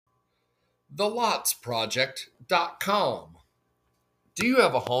thelotsproject.com. Do you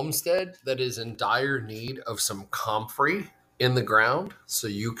have a homestead that is in dire need of some comfrey in the ground so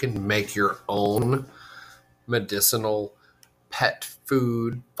you can make your own medicinal pet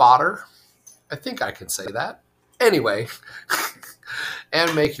food fodder? I think I can say that. Anyway,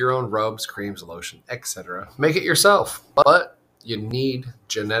 and make your own rubs, creams, lotion, etc. Make it yourself, but you need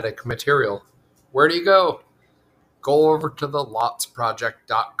genetic material. Where do you go? Go over to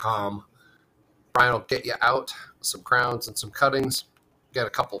thelotsproject.com. Brian will get you out some crowns and some cuttings, get a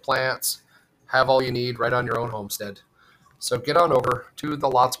couple plants, have all you need right on your own homestead. So get on over to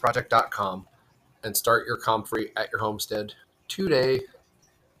thelotsproject.com and start your comfrey at your homestead today.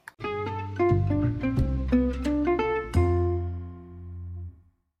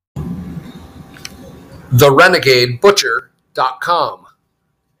 TheRenegadeButcher.com.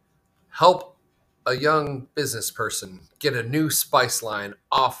 Help a young business person get a new spice line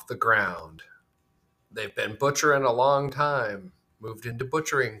off the ground. They've been butchering a long time, moved into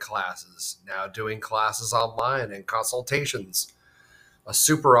butchering classes, now doing classes online and consultations. A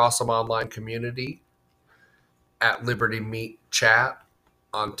super awesome online community at Liberty Meat Chat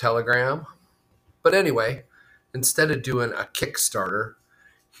on Telegram. But anyway, instead of doing a Kickstarter,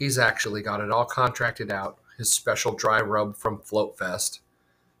 he's actually got it all contracted out. His special dry rub from Float Fest,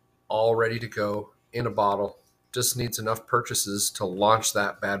 all ready to go in a bottle. Just needs enough purchases to launch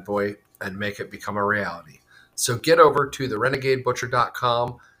that bad boy and make it become a reality. So get over to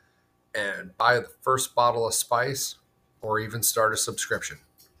therenegadebutcher.com and buy the first bottle of spice or even start a subscription.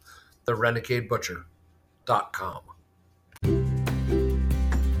 Therenegadebutcher.com.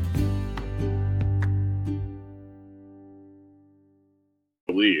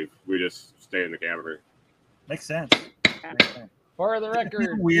 Leave. We just stay in the camper. Makes sense. For the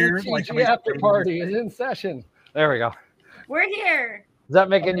record, weird. UTG after party is in session. There we go. We're here. Is that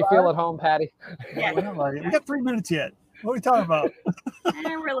making you feel at home, Patty? Yeah. We got 3 minutes yet. What are we talking about?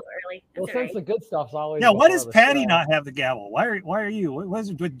 We're a little early. Well, That's since all the good stuff's always. Yeah, why does before the Patty show. not have the gavel? Why are you? What is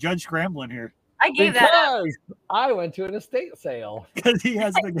it with Judge Scrambling here? I gave that up. Because I went to an estate sale. Because he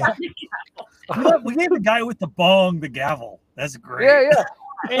has the gavel. We gave the guy with the bong the gavel. That's great. Yeah, yeah.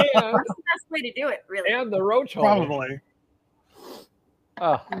 And, That's the best way to do it, really. and the roach holder. Probably.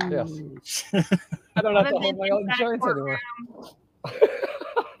 Oh, yes. I don't have to hold my own Inside a joints courtroom. anymore.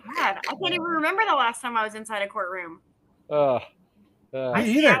 God, I can't even remember the last time I was inside a courtroom. Me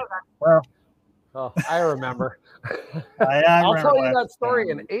either. Oh, I remember. I'll I'll tell you that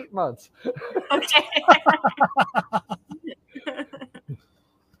story in 8 months. Okay.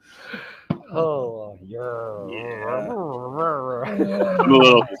 Oh, yeah. I'm a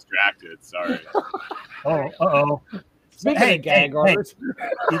little distracted. Sorry. Uh-oh. Speaking of gag orders.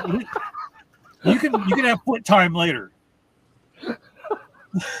 You can have foot time later.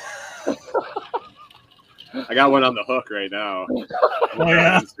 I got one on the hook right now. Oh,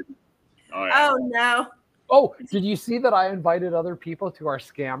 yeah. Oh, yeah. Oh, no. Oh, did you see that I invited other people to our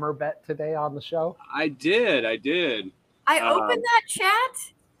scammer bet today on the show? I did. I opened that chat,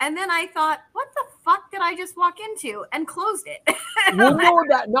 and then I thought, what the fuck did I just walk into? And closed it. Well, no,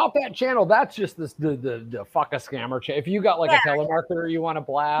 not that channel. That's just the fuck a scammer chat. If you got like a telemarketer you want to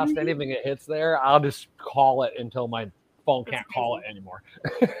blast, anything that hits there, I'll just call it until my phone can't call it anymore.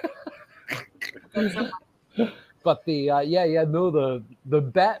 But the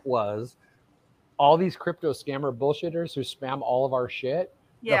bet was all these crypto scammer bullshitters who spam all of our shit.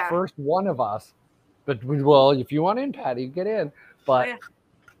 Yeah. The first one of us, if you want in, Patty, get in. But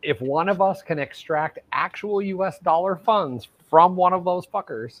if one of us can extract actual US dollar funds from one of those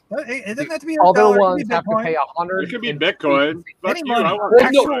fuckers, It doesn't have to be other dollar, ones it could have be to Bitcoin. pay $100. It could be Bitcoin. Fuck Any you, money. I want Well,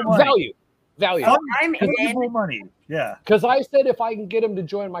 Actual no, money. value. I'm in. Physical money. Yeah. Because I said if I can get him to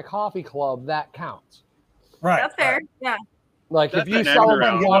join my coffee club, that counts. Right. That's fair. Yeah. Like That's if you an sell end them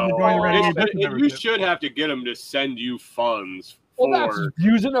around, on though. join the Renegade Butcher You membership. should have to get them to send you funds well, that's for.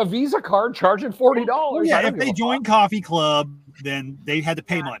 using a Visa card, charging $40. Yeah, I don't if give they a join fuck. Coffee Club, then they had to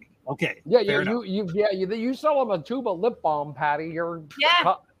pay money. Okay. Yeah, fair yeah, enough. you sell them a tube of lip balm, Patty. You're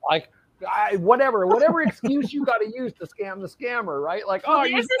Yeah. like whatever excuse you got to use to scam the scammer, right? Like, Well, I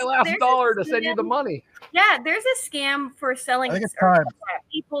used my last dollar to send you the money. Yeah, there's a scam for selling I think it's or time.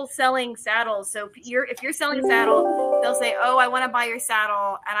 people selling saddles. So if you're selling a saddle, they'll say, "Oh, I want to buy your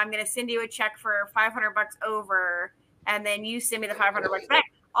saddle, and I'm going to send you a check for $500 over, and then you send me the $500 back."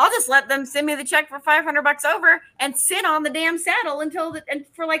 I'll just let them send me the check for $500 over and sit on the damn saddle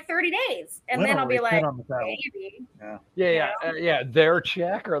for like 30 days, and then I'll be Literally sit like, on the saddle. maybe. Yeah. Their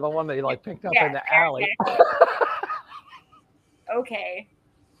check or the one they like picked up in the their alley. Okay,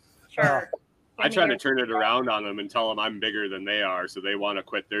 sure. I try to turn it around on them and tell them I'm bigger than they are, so they want to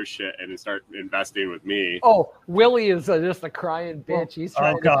quit their shit and start investing with me. Oh, Willie is just a crying bitch. He's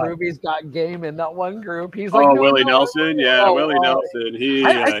trying to prove he's got game in that one group. He's like, no, Willie Nelson, Willie Nelson.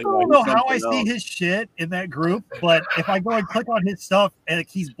 I still don't know how I see his shit in that group, but if I go and click on his stuff, and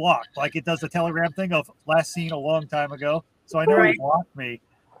he's blocked, like it does the Telegram thing of last seen a long time ago. So I know he blocked me.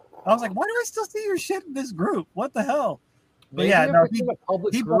 I was like, why do I still see your shit in this group? What the hell? But yeah, no,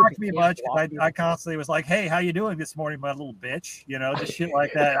 he blocked me a bunch. I constantly was like, hey, how you doing this morning, my little bitch? You know, just shit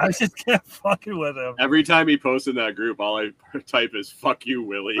like that. I just kept fucking with him. Every time he posts in that group, all I type is, fuck you,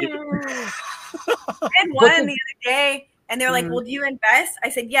 Willie. I had one the other day, and they're like, well, do you invest? I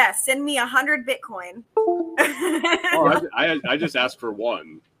said, yes, send me 100 Bitcoin. I just asked for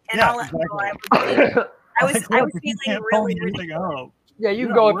one. And exactly. I was feeling really yeah, you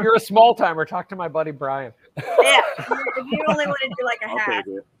can go if you're a small timer. Talk to my buddy Brian. Yeah, if you only want to do like a half.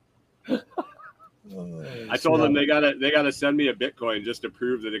 I told them they gotta send me a Bitcoin just to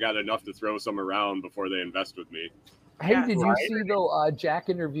prove that they got enough to throw some around before they invest with me. Hey, did you see though Jack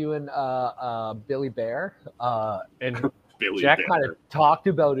interviewing Billy Bear? And Billy Jack Bear kind of talked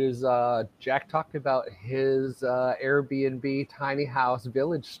about his Airbnb tiny house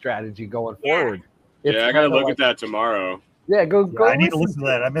village strategy going forward. Yeah, I gotta look at that tomorrow. Yeah, go. I need to listen to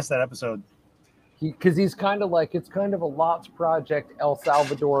that. I missed that episode. Because he's kind of like, it's kind of a Lots Project El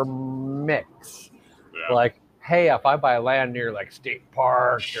Salvador mix. Yeah. Like, hey, if I buy land near like State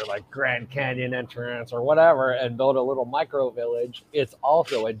Park or like Grand Canyon entrance or whatever and build a little micro village, it's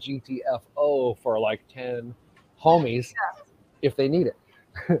also a GTFO for like 10 homies if they need it.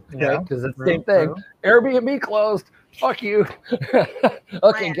 Yeah, because it's the same thing. Airbnb closed. Fuck you.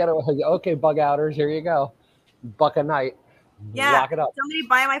 Okay, get away. Okay, bug outers. Here you go. $1 a night. Yeah, lock it up. Somebody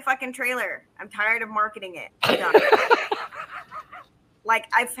buy my fucking trailer. I'm tired of marketing it. Like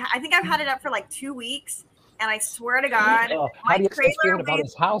I think I've had it up for like 2 weeks, and I swear to God, how do you feel about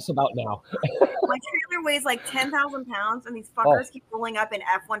his house about now? My trailer weighs like 10,000 pounds, and these fuckers keep rolling up in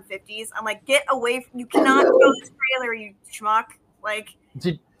F-150s. I'm like, get away! You cannot throw this trailer, you schmuck! Like,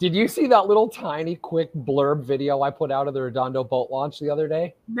 did you see that little tiny quick blurb video I put out of the Redondo boat launch the other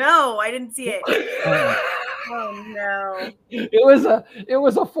day? No, I didn't see it. Oh no! It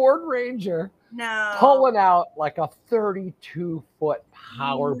was a Ford Ranger. No. Pulling out like a 32-foot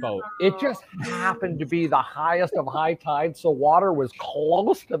power boat. It just happened to be the highest of high tide, so water was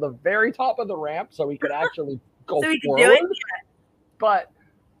close to the very top of the ramp, so he could actually go so he forward. Could do it? But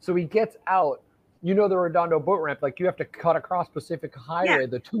so he gets out. You know the Redondo boat ramp, like you have to cut across Pacific Highway,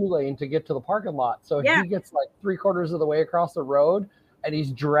 the 2-lane to get to the parking lot. So he gets like 3/4 of the way across the road, and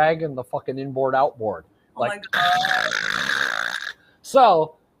he's dragging the fucking inboard outboard. Oh my God.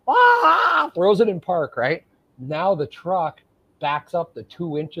 So throws it in park, right? Now the truck backs up the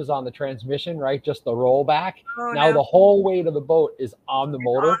 2 inches on the transmission, right? Just the rollback. The whole weight of the boat is on the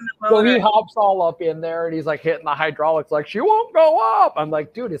motor. So he hops all up in there and he's like hitting the hydraulics like, she won't go up. I'm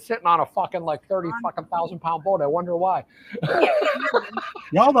like, dude, it's sitting on a fucking like 30,000 pound boat. I wonder why.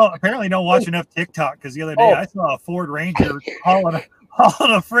 Y'all apparently don't watch enough TikTok, because the other day I saw a Ford Ranger hauling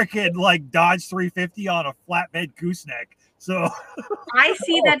a freaking like Dodge 350 on a flatbed gooseneck. So I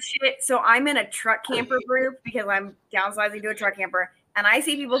see that shit. So I'm in a truck camper group because I'm downsizing to a truck camper, and I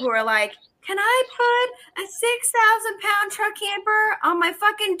see people who are like, "Can I put a 6,000-pound truck camper on my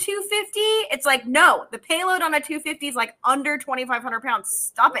fucking 250?" It's like, no, the payload on a 250 is like under 2,500 pounds.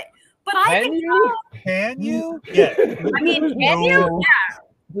 Stop it. But I can go. Can you? Yeah. I mean, can you?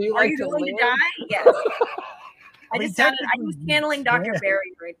 Yeah. Are you going to die? Yes. I was channeling Dr.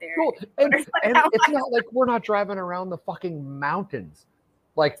 Barry right there. Cool. And it's not like we're not driving around the fucking mountains.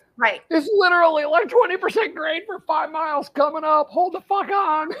 Like, it's literally like 20% grade for 5 miles coming up. Hold the fuck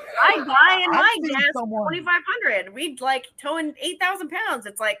on. I buy in my gas 2,500. We'd like towing 8,000 pounds.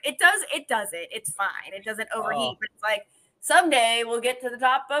 It's like, it does it. It's fine. It doesn't overheat. But it's like, someday we'll get to the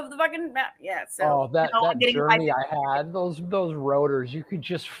top of the fucking map. Yeah. So that journey I had, those rotors, you could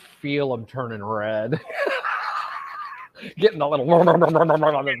just feel them turning red. Getting a little on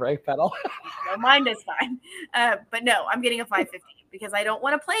the brake pedal. No, mine is fine. But no, I'm getting a 550 because I don't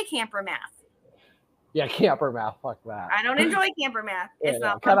want to play camper math. Yeah, camper math. Fuck that. I don't enjoy camper math. It's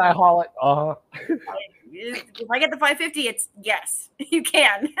not fun. Can I haul it? If I get the 550, it's yes, you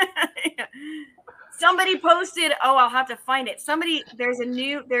can. Somebody posted, I'll have to find it. There's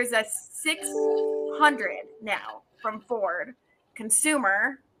a 600 now from Ford,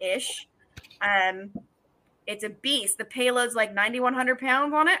 consumer-ish. It's a beast. The payload's like 9,100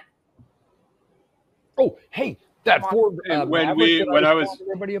 pounds on it. Oh, hey, that Ford when I was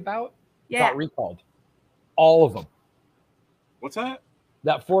everybody about got recalled. All of them. What's that?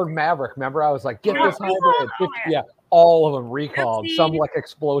 That Ford Maverick, remember? I was like, get this hybrid. Oh, Yeah, all of them recalled. Some like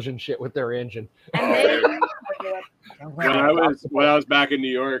explosion shit with their engine. And they, when I was back in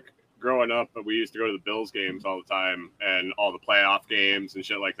New York growing up, we used to go to the Bills games all the time and all the playoff games and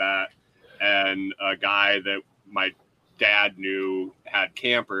shit like that. And a guy that my dad knew had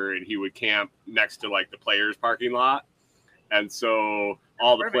camper, and he would camp next to like the players' parking lot. And so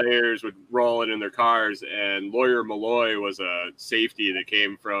all the players would roll in their cars, and Lawyer Malloy was a safety that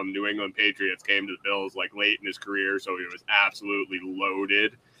came from New England Patriots, came to the Bills like late in his career, so he was absolutely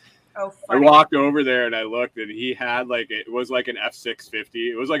loaded. Oh, I walked over there and I looked, and he had it was like an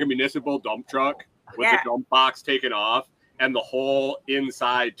F-650. It was like a municipal dump truck with the dump box taken off, and the whole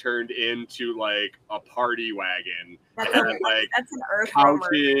inside turned into like a party wagon. That's that's an Earth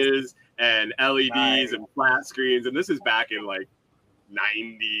couches and LEDs and flat screens, and this is back in like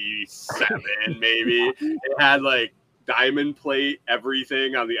 97 maybe. It had like diamond plate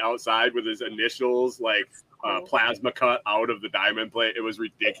everything on the outside with his initials like plasma cut out of the diamond plate. It was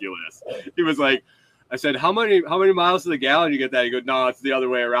ridiculous. He was like, I said, how many miles to the gallon you get that? He goes, no, it's the other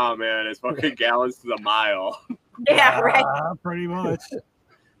way around, man. It's fucking gallons to the mile. Yeah, right. Pretty much.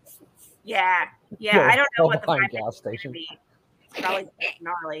 Yeah. I don't know what the gas station be. It's probably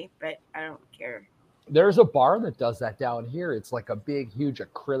gnarly, but I don't care. There's a bar that does that down here. It's like a big, huge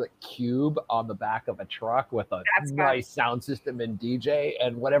acrylic cube on the back of a truck with a nice sound system and DJ,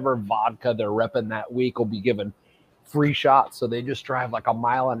 and whatever vodka they're repping that week will be given free shots. So they just drive like a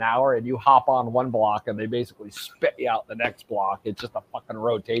mile an hour, and you hop on one block, and they basically spit you out the next block. It's just a fucking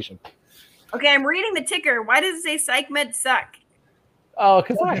rotation. Okay, I'm reading the ticker. Why does it say psych meds suck? Oh,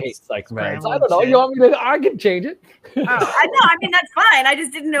 because I hate psych meds. I don't know. You want me to? I can change it. Oh, I know. I mean, that's fine. I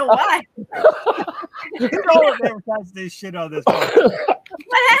just didn't know why. Don't advertise this shit on this one.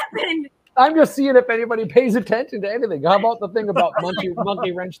 What happened? I'm just seeing if anybody pays attention to anything. How about the thing about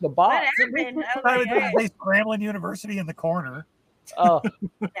Monkey Wrench the Bot? What happened? They Scramblin' University in the corner. Oh,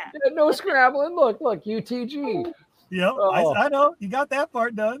 no scrambling. Look, UTG. Yep, I know. You got that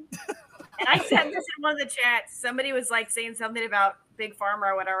part done. And I said this in one of the chats. Somebody was like saying something about Big Pharma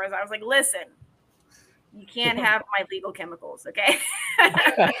or whatever. I was like, listen, you can't have my legal chemicals, okay?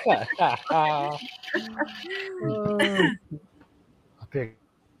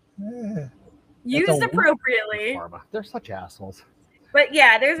 Used appropriately. Pharma. They're such assholes. But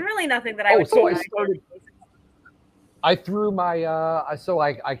yeah, there's really nothing that I would so I threw my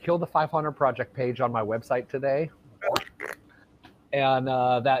I killed the 500 project page on my website today. And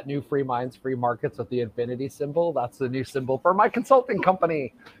that new Free Minds, Free Markets with the infinity symbol, that's the new symbol for my consulting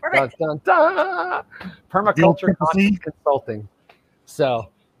company. Dun, dun, dun. Permaculture Consulting. So,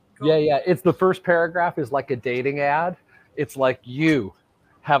 cool. Yeah. It's the first paragraph is like a dating ad. It's like you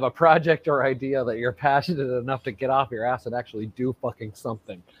have a project or idea that you're passionate enough to get off your ass and actually do fucking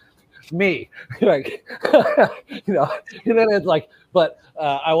something. Me, like, and then it's like, but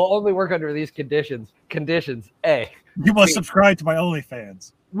I will only work under these conditions. A, you must subscribe to my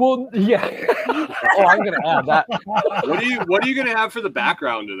OnlyFans. Well, yeah. I'm gonna add that. What are you gonna have for the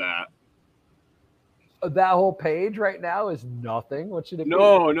background of that? That whole page right now is nothing. What should it be?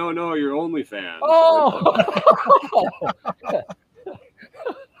 No, your OnlyFans. Oh.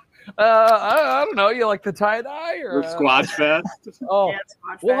 I don't know. You like the tie-dye or Squatch Fest? Oh, yeah,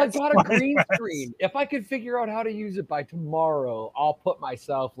 well, I got a green screen. If I could figure out how to use it by tomorrow, I'll put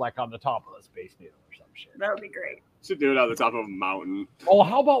myself like on the top of the Space Needle or some shit. That would be great. Should do it on the top of a mountain. Oh,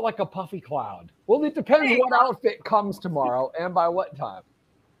 how about like a puffy cloud? Well, it depends what outfit comes tomorrow and by what time.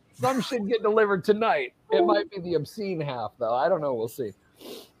 Some should get delivered tonight. It might be the obscene half, though. I don't know. We'll see.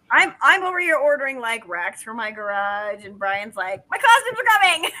 I'm over here ordering like racks for my garage, and Brian's like, my costumes are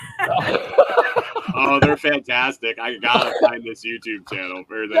coming. Oh, they're fantastic! I gotta find this YouTube channel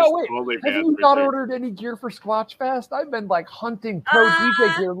for this. Have you not ordered any gear for Squatch Fest? I've been like hunting pro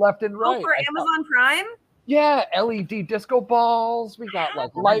DJ gear left and right. For Amazon Prime? Yeah, LED disco balls. We got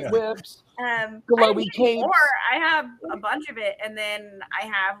like light whips, glowy capes. I have a bunch of it, and then I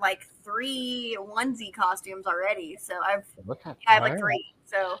have like 3 onesie costumes already. So I have like 3.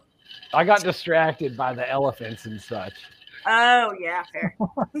 So I got distracted by the elephants and such. Oh yeah, fair.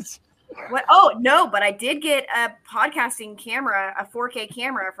 What? Oh no, but I did get a podcasting camera, a 4K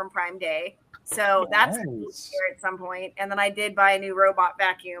camera from Prime Day. So that's here at some point. And then I did buy a new robot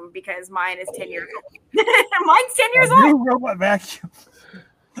vacuum because mine is 10 years old. Mine's 10 years old. New robot vacuum.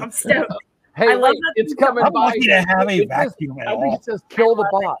 I'm stoked. Hey, wait, it's coming I'm by. lucky to have a vacuum at all. I think it says kill the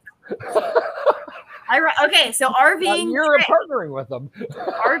bot. Okay, so RVing. You're partnering with them.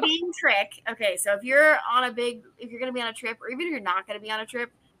 RVing trick. Okay, so if you're going to be on a trip, or even if you're not going to be on a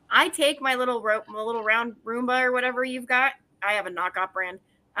trip, I take my little round Roomba or whatever you've got, I have a knockoff brand.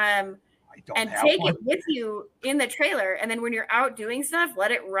 And have take one. it with you in the trailer. And then when you're out doing stuff,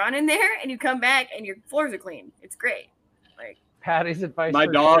 let it run in there and you come back and your floors are clean. It's great. Like Patty's advice. My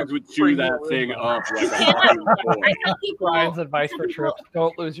for dogs trips, would chew bring that your thing Roomba. up like a fucking toy. I tell people, Brian's advice for trips: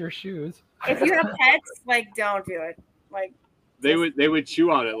 don't lose your shoes. if you have pets, like don't do it. Like They would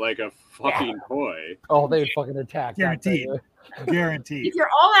chew on it like a fucking toy. Oh, they would fucking attack. that Guaranteed. thing. Guaranteed. if you're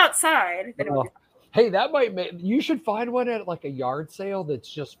all outside, then it would be Hey, that might make you should find one at like a yard sale that's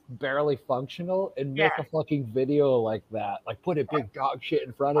just barely functional and make a fucking video like that. Like put a big dog shit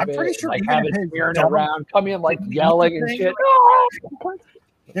in front of I'm it. pretty sure like even have if it his smearing dog- around, come in like yelling and shit.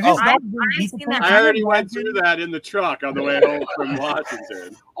 If it's Oh. not I've eat the seen food, that. I already went imagine- through that in the truck on the way home from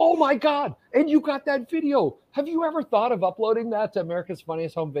Washington. Oh my god! And you got that video. Have you ever thought of uploading that to America's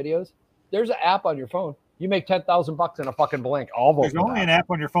Funniest Home Videos? There's an app on your phone. You make $10,000 in a fucking blink. I'll vote There's for only that. an app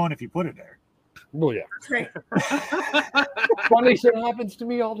on your phone if you put it there. Oh yeah. That's right. Funny shit happens to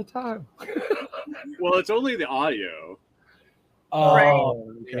me all the time. Well, it's only the audio. Oh,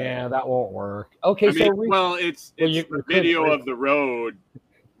 Right. yeah, that won't work. Okay, I so mean, well, it's Well, you the could video free- of the road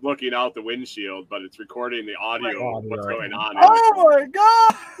looking out the windshield, but it's recording the audio of what's Right. going on. Oh my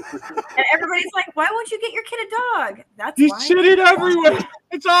god! And everybody's like, why won't you get your kid a dog? That's He's why. shitting everywhere.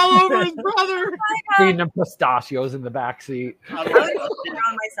 It's all over his brother. feeding them pistachios in the back seat. I would drown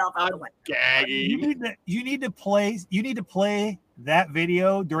myself out the window. Gagging. You need to play that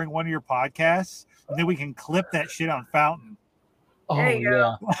video during one of your podcasts, and then we can clip that shit on Fountain. Oh There you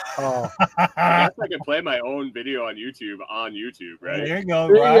yeah. Oh I guess I can play my own video on YouTube, right? There you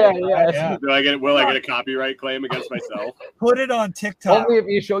go. Yeah, Right, yeah. yeah. Will I get a copyright claim against myself? Put it on TikTok. only if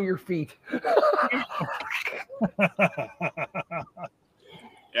you show your feet.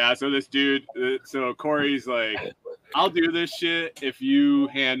 Yeah, so this dude, so Corey's like, I'll do this shit if you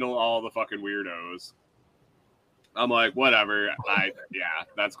handle all the fucking weirdos. I'm like, whatever. Yeah,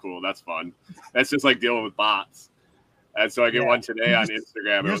 that's cool. That's fun. That's just like dealing with bots. And so I get one today on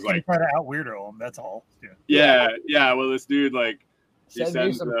Instagram. It You're was just gonna like, try to out weirdo them. That's all. yeah. Well, this dude like he Send me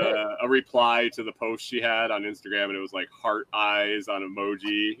sends some pics. a reply to the post she had on Instagram, and it was like heart eyes on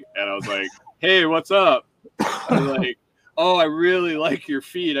emoji, and I was like, hey, what's up? I was like, oh, I really like your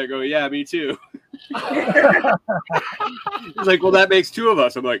feet. I go, yeah, me too. He's like, well, that makes two of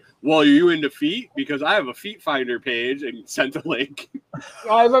us. I'm like, well, are you into feet? Because I have a feet finder page, and sent a link.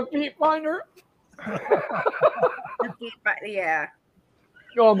 I have a feet finder. Yeah.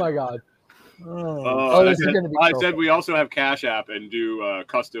 Oh my god. Oh, this is gonna be I so said fun. we also have Cash App and do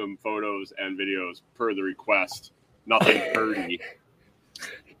custom photos and videos per the request. Nothing purdy.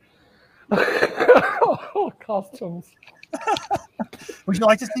 Oh, costumes. would you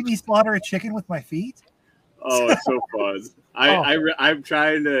like to see me slaughter a chicken with my feet? Oh, it's so fun. I'm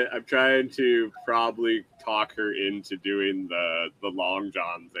trying to probably talk her into doing the long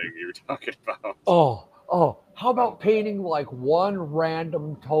john thing you were talking about. Oh, how about painting like one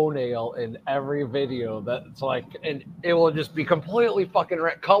random toenail in every video that's like, and it will just be completely fucking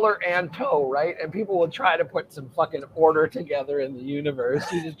color and toe, right? And people will try to put some fucking order together in the universe.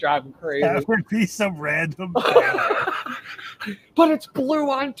 You just drive them crazy. That would be some random. But it's blue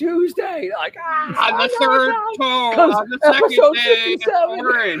on Tuesday. Like, On the third toe, 'Cause on the second episode day, it's 57.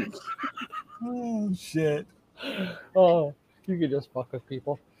 orange. Oh shit! Oh, you could just fuck with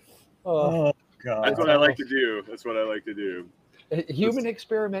people. Oh god! That's what I like to do. Human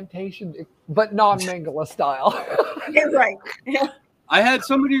experimentation, but non-Mangala style. Right. I had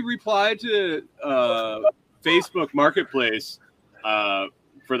somebody reply to Facebook Marketplace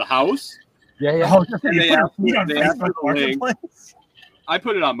for the house. Yeah. Oh, And you they put asked- a feed on they asked Facebook for the link. Marketplace? I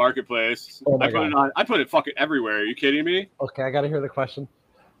put it on Marketplace. Oh my I put it fucking everywhere. Are you kidding me? Okay, I got to hear the question.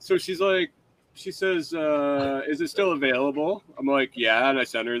 So she says, is it still available? I'm like, yeah. And I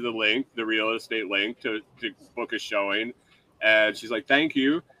sent her the link, the real estate link to book a showing. And she's like, thank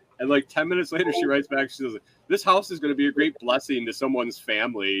you. And like 10 minutes later, she writes back. She says, this house is going to be a great blessing to someone's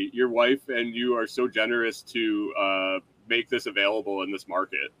family. Your wife and you are so generous to make this available in this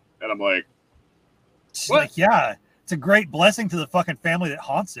market. And I'm like, She's what? like, yeah, it's a great blessing to the fucking family that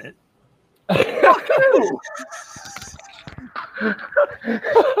haunts it.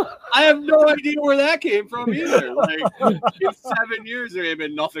 I have no idea where that came from either. Like, in 7 years, there ain't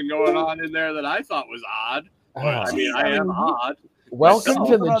been nothing going on in there that I thought was odd. But, I mean, I am odd. Welcome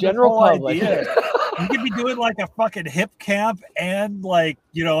to the general public. You could be doing like a fucking hip camp and like,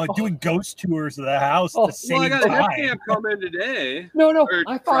 doing ghost tours of the house at the same Well, I got a hip time. camp coming today. No, Or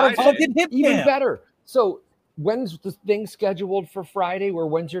I thought of Friday. something Hip even camp. better. So when's the thing scheduled for Friday, or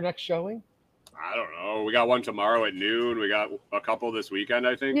when's your next showing? I don't know. We got one tomorrow at noon. We got a couple this weekend,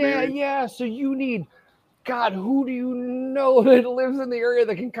 I think. Yeah, maybe. yeah. So you need God, who do you know that lives in the area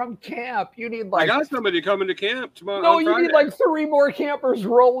that can come camp? You need like I got somebody coming to camp tomorrow. No, you need like 3 more campers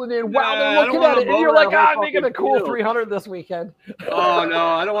rolling in while they're looking at it, and you're like, I'm making a cool 300 this weekend. Oh no,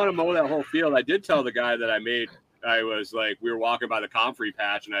 I don't want to mow that whole field. I did tell the guy that I was like, we were walking by the comfrey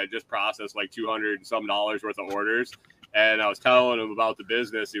patch, and I just processed like $200 and some worth of orders, and I was telling him about the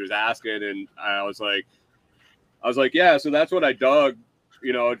business he was asking, and I was like, yeah, so that's what I dug,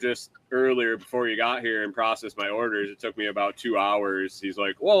 just earlier before you got here and processed my orders. It took me about 2 hours. He's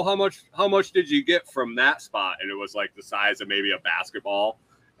like, well, how much did you get from that spot? And it was like the size of maybe a basketball.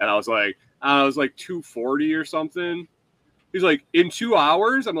 And I was like 240 or something. He's like, in 2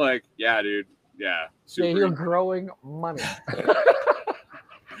 hours? I'm like, yeah, dude. Yeah. Super. Yeah, you're growing money.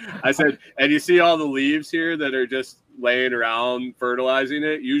 I said, and you see all the leaves here that are just laying around fertilizing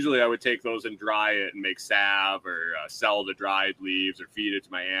it. Usually I would take those and dry it and make salve or sell the dried leaves or feed it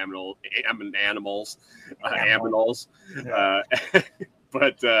to my animals.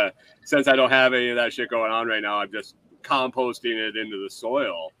 But since I don't have any of that shit going on right now, I'm just composting it into the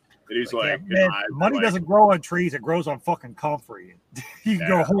soil. And he's like, money doesn't grow on trees. It grows on fucking comfrey. You can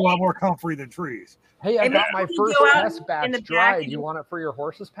grow a whole lot more comfrey than trees. Hey, I got my first test batch dried. You want it for your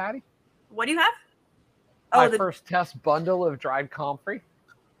horses, Patty? What do you have? My first test bundle of dried comfrey.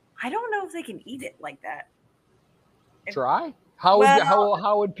 I don't know if they can eat it like that. Dry?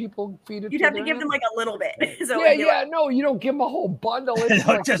 How would people feed it? You'd have to give them like a little bit. So no, you don't give them a whole bundle. It's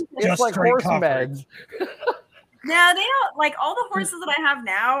like, it's like horse meds. No, they don't. Like all the horses that I have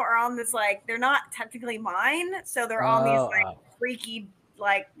now are on this like they're not technically mine, so they're on these like freaky.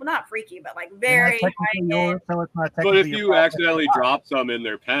 Not freaky, but like very high. But if you accidentally drop some in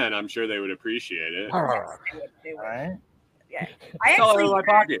their pen, I'm sure they would appreciate it. They would. Right? Yeah. My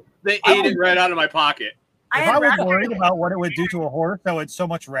pocket. They ate it right out of my pocket. If I was worried about what it would do to a horse, I would so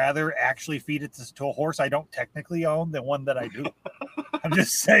much rather actually feed it to a horse I don't technically own than one that I do. I'm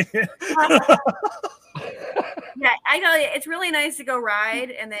just saying. Yeah, I tell you, it's really nice to go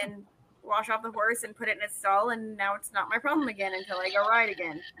ride and then wash off the horse and put it in its stall, and now it's not my problem again until I go ride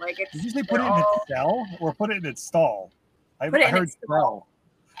again. Like it's. Did you say put it in its cell or put it in its stall? I heard cell.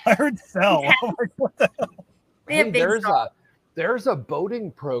 I heard cell. Yeah. I'm like, what the hell? Hey, there's a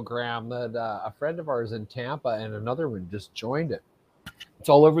boating program that a friend of ours in Tampa and another one just joined it. It's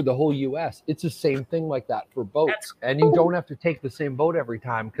all over the whole U.S. It's the same thing like that for boats, and you don't have to take the same boat every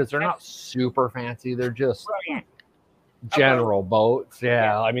time because they're not super fancy. They're just general boats.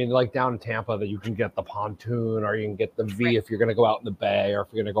 Yeah, I mean, like down in Tampa, that you can get the pontoon, or you can get the V if you're going to go out in the bay, or if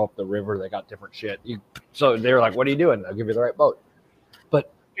you're going to go up the river. They got different shit. So they're like, "What are you doing? I'll give you the right boat."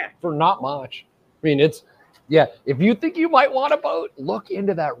 But for not much, I mean, it's. Yeah, if you think you might want a boat, look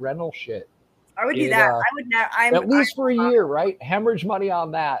into that rental shit. I would do that. I would now. At least for a year, right? Hemorrhage money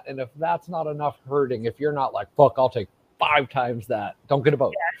on that, and if that's not enough hurting, if you're not like, fuck, I'll take 5 times that. Don't get a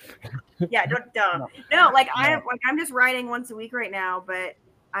boat. Yeah, don't. No, I'm just riding once a week right now, but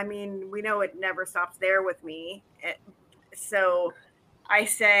I mean, we know it never stops there with me. So I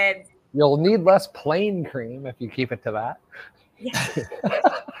said, you'll need less plain cream if you keep it to that. Yeah.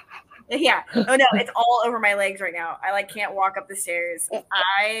 Yeah. Oh no, it's all over my legs right now. I can't walk up the stairs.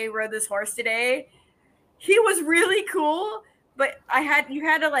 I rode this horse today. He was really cool, but you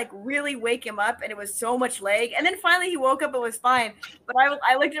had to really wake him up, and it was so much leg. And then finally he woke up, it was fine. But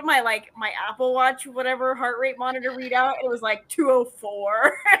I looked at my my Apple Watch, whatever heart rate monitor readout, it was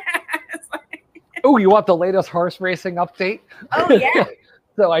 204. Oh, you want the latest horse racing update? Oh yeah.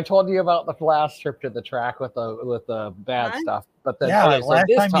 So I told you about the last trip to the track with the bad stuff. But then last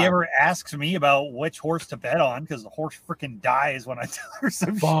time he ever asks me about which horse to bet on, because the horse freaking dies when I tell her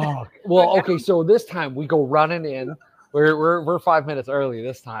some shit. Well, okay, so this time we go running in. We're 5 minutes early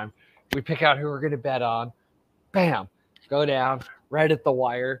this time. We pick out who we're gonna bet on. Bam, go down right at the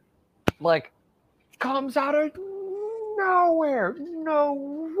wire. Comes out of nowhere.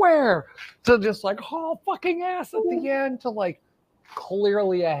 So just haul fucking ass at the end to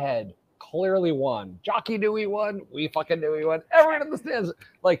clearly ahead. Clearly won. Jockey knew he won. We fucking knew he won. Everyone in the stands,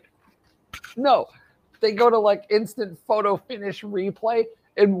 no. They go to instant photo finish replay,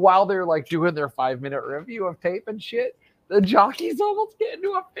 and while they're doing their 5-minute review of tape and shit, the jockey's almost getting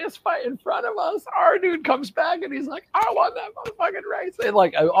into a fist fight in front of us. Our dude comes back and he's like, "I won that motherfucking race." And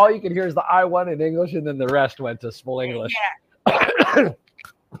all you can hear is the "I won" in English, and then the rest went to full English. Yeah.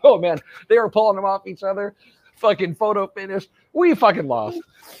 Oh man, they were pulling them off each other. Fucking photo finish. We fucking lost.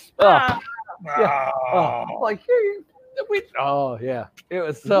 Yeah. It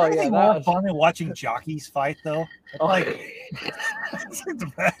was so more fun than watching jockeys fight though. It's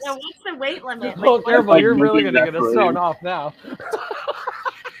the best. Yeah, what's the weight limit? Oh, careful! You're really gonna get us thrown off now.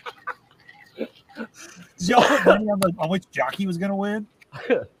 Did y'all put money on which jockey was going to win?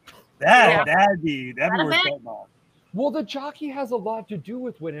 That'd be worth betting on. Well, the jockey has a lot to do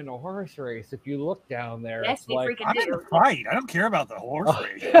with winning a horse race. If you look down there, Yes, it's like I'm in the fight. I don't care about the horse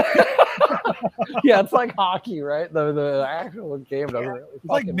race. Yeah, it's like hockey, right? The actual game doesn't really it's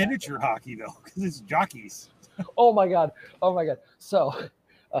like miniature hockey though, because it's jockeys. Oh my god! So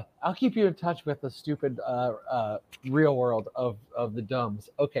I'll keep you in touch with the stupid real world of the dumbs.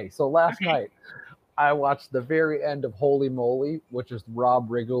 Okay, so last night I watched the very end of Holy Moly, which is Rob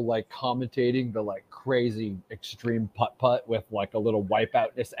Riggle like commentating the like crazy extreme putt with like a little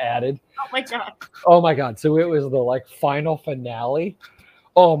wipeoutness added. Oh my god! Oh my god! So it was the like final finale.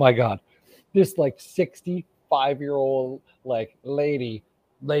 Oh my god! This like 65-year-old like lady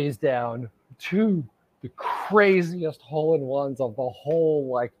lays down the craziest hole-in-ones of the whole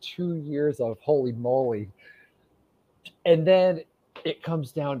like 2 years of Holy Moly, and then it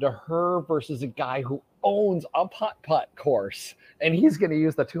comes down to her versus a guy who owns a putt course, and he's going to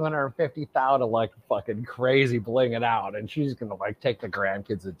use the $250,000 to like fucking crazy bling it out, and she's going to like take the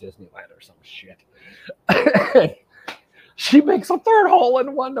grandkids to Disneyland or some shit. She makes a third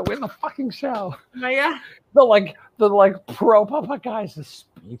hole-in-one to win the fucking show. Oh yeah. The pro putt guys is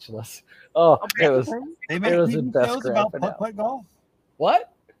speechless. Oh, it was. They make TV shows about putt golf.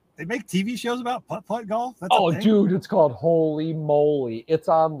 What? They make TV shows about putt golf. That's dude, it's called Holy Moly. It's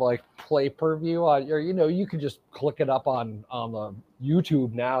on like pay-per-view on, or you can just click it up on the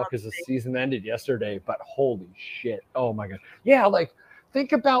YouTube now because the season ended yesterday. But holy shit! Oh my god, yeah. Like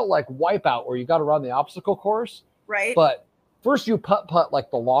think about like Wipeout where you got to run the obstacle course, right? But first you putt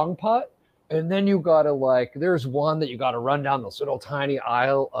like the long putt, and then you got to like there's one that you got to run down this little tiny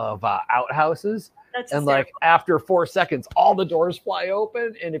aisle of outhouses. And like after 4 seconds, all the doors fly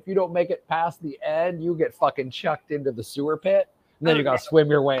open, and if you don't make it past the end, you get fucking chucked into the sewer pit, and then you gotta swim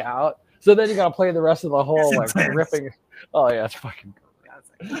your way out. So then you gotta play the rest of the whole like ripping. Oh yeah, it's fucking.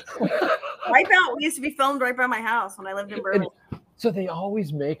 Wipeout used to be filmed right by my house when I lived in Berlin. So they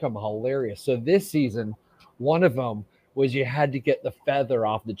always make them hilarious. So this season, one of them was you had to get the feather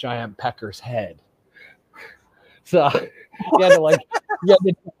off the giant pecker's head. So you had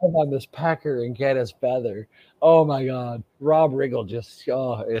to dive on this pecker and get his feather. Oh my god, Rob Riggle just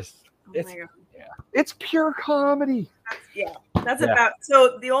it's pure comedy. That's about.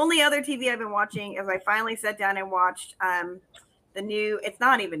 So the only other TV I've been watching is I finally sat down and watched the new. It's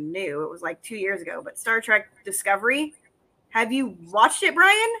not even new. It was like 2 years ago, but Star Trek Discovery. Have you watched it,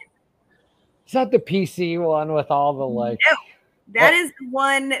 Brian? Is that the PC one with all the like? No. That is the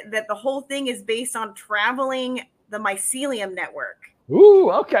one that the whole thing is based on traveling the mycelium network.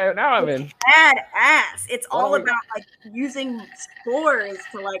 Ooh, okay. Now I'm in. Badass. It's all about like using spores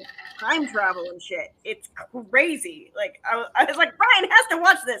to like time travel and shit. It's crazy. Like I was like, Brian has to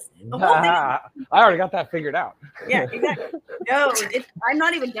watch this. The whole thing. I already got that figured out. Yeah, exactly. No, I'm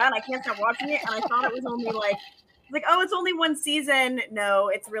not even done. I can't stop watching it, and I thought it was only like, it's only one season. No,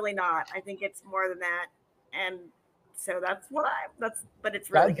 it's really not. I think it's more than that. And so but it's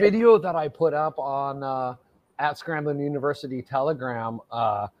really that good. video that I put up on at Scramblin University Telegram,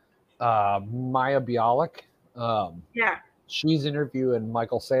 Maya Bialik. She's interviewing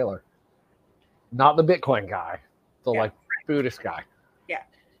Michael Saylor, not the Bitcoin guy, the Buddhist guy. Yeah,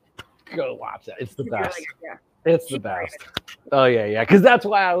 go watch that. It's the best. Really good, it's the best. Oh yeah, because that's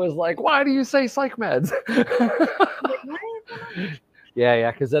why I was like, why do you say psych meds?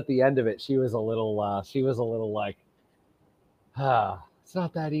 Yeah, because at the end of it, she was a little like, it's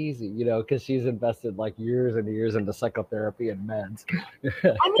not that easy, because she's invested like years and years into psychotherapy and meds.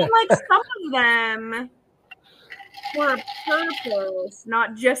 I mean, like some of them for a purpose,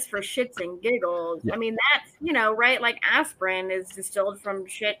 not just for shits and giggles. Yeah. I mean, that's, right? Like aspirin is distilled from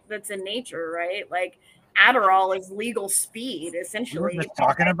shit that's in nature, right? Like Adderall is legal speed, essentially. We were just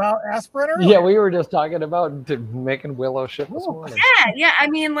talking about aspirin earlier. Yeah, we were just talking about making Willow shit this morning. Yeah. I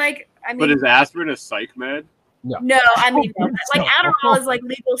mean, but is aspirin a psych med? No, I mean, like Adderall is like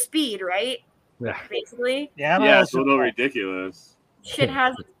legal speed, right? Yeah. Basically. Yeah, it's a little ridiculous. Shit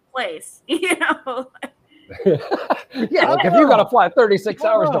has its place, Yeah, like if you got to fly 36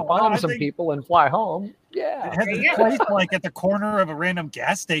 hours to bomb some people and fly home, it has its place like at the corner of a random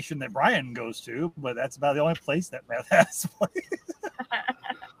gas station that Brian goes to, but that's about the only place that meth has place.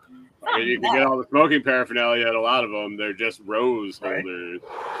 I mean, you can get all the smoking paraphernalia at a lot of them. They're just rose holders.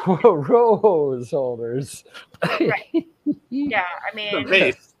 Rose holders. Right. Yeah, I mean. The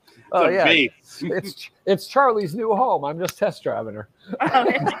base. Base. It's Charlie's new home. I'm just test driving her.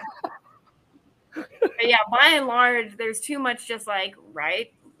 Yeah, by and large, there's too much just like,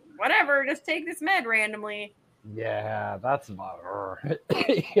 right, whatever, just take this med randomly. Yeah, that's about her.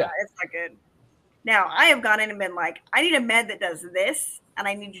 Yeah, it's not good. Now, I have gone in and been like, I need a med that does this, and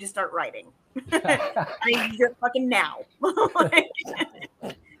I need you to start writing. I need you to do it fucking now.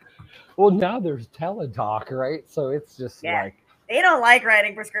 Well, now there's teledoc, right? So it's just like they don't like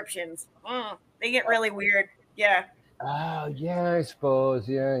writing prescriptions. They get really weird. Yeah. Oh yeah, I suppose.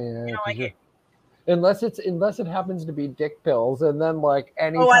 Yeah. They don't like it. Unless it happens to be dick pills, and then like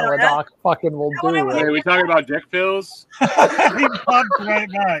any teledoc fucking will do it. Are we talking about dick pills? He popped right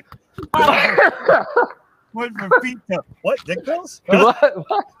back. What dick pills? What?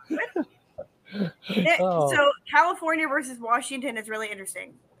 So California versus Washington is really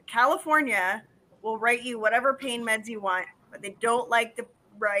interesting. California will write you whatever pain meds you want, but they don't like to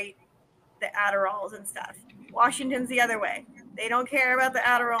write the Adderalls and stuff. Washington's the other way. They don't care about the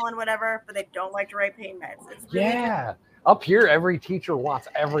Adderall and whatever, but they don't like to write pain meds. It's really Up here, every teacher wants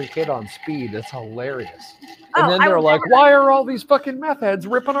every kid on speed. It's hilarious. And then they're like, why are all these fucking meth heads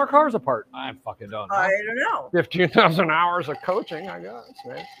ripping our cars apart? I fucking don't know. I don't know. 15,000 hours of coaching, I guess.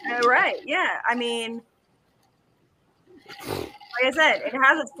 Right? Right. Yeah. I mean, like I said, it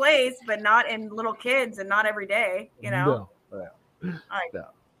has its place, but not in little kids and not every day, you know? No.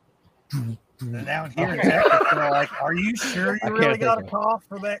 And down here in Texas, they're like, are you sure you really got a cough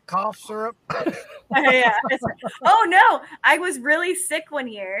for that cough syrup? Yeah. Oh, no. I was really sick one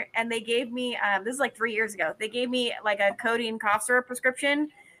year, and they gave me, this is like 3 years ago, they gave me like a codeine cough syrup prescription.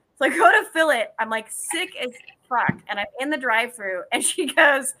 So I go to fill it. I'm like sick as fuck, and I'm in the drive-thru, and she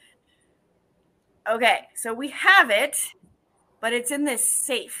goes, okay, so we have it, but it's in this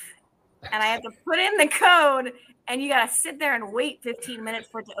safe, and I have to put in the code, and you got to sit there and wait 15 minutes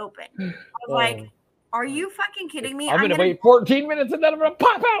for it to open. I was like, are you fucking kidding me? I'm going to wait 14 minutes, and then I'm going to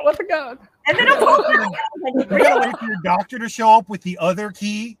pop out with the gun. And then I'm like, you got to wait for your doctor to show up with the other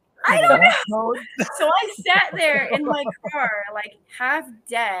key. I don't know. So I sat there in my car, like half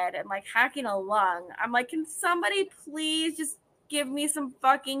dead and like hacking a lung. I'm like, can somebody please just give me some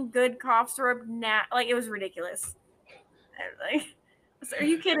fucking good cough syrup now? Like, it was ridiculous. Like, are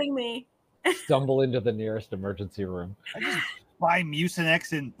you kidding me? Stumble into the nearest emergency room. I just buy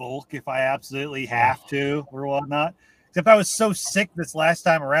Mucinex in bulk if I absolutely have to or whatnot. Except I was so sick this last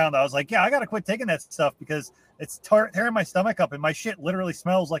time around, I was like, yeah, I got to quit taking that stuff because it's tearing my stomach up and my shit literally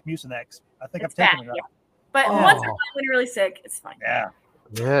smells like Mucinex. I think I've taken it out. Yeah. But once in a while when you're really sick, it's fine. Yeah.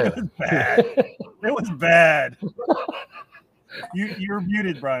 It was bad. It was bad. You're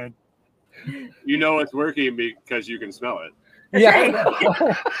muted, Brian. You know it's working because you can smell it.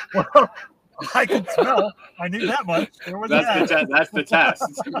 Yeah. Well, I can smell. I knew that much. That's the test.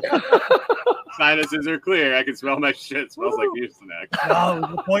 Sinuses are clear. I can smell my shit. It smells like Mucinex.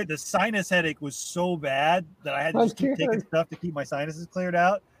 No, the point. The sinus headache was so bad that I had to just keep taking stuff to keep my sinuses cleared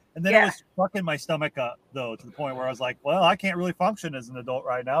out. And then it was fucking my stomach up, though, to the point where I was like, well, I can't really function as an adult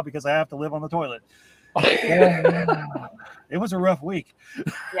right now because I have to live on the toilet. It was a rough week.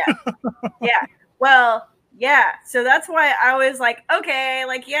 Yeah. Well, yeah. So that's why I was like, okay,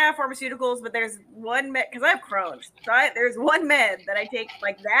 like, yeah, pharmaceuticals, but there's one med, because I have Crohn's. So there's one med that I take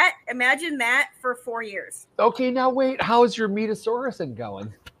like that. Imagine that for 4 years. Okay, now wait. How's your Metasaurusin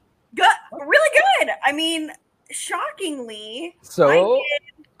going? Good. Really good. I mean, shockingly. So,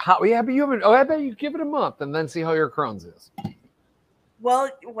 but you haven't. Oh, I bet you give it a month and then see how your Crohn's is. Well,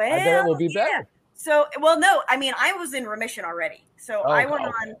 I bet it will be better. So, well, no, I mean, I was in remission already. So I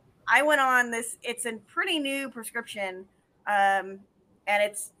went on this, it's a pretty new prescription. And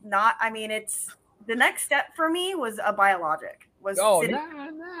it's not, I mean, it's the next step for me was a biologic. Try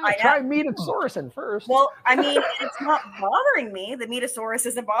Metasaurusin first. Well, I mean, it's not bothering me. The Metasaurus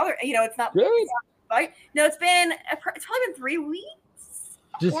isn't bothering, it's not. Good. No, it's probably been 3 weeks.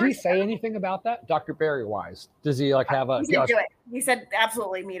 Does he say anything about that, Dr. Barry Wise? Does he like have a? He said do it. He said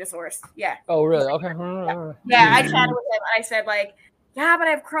absolutely Metasaurus. Yeah. Oh really? Okay. Yeah, I chatted with him. I said like, yeah, but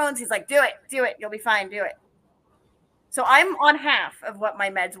I have Crohn's. He's like, do it. You'll be fine. Do it. So I'm on half of what my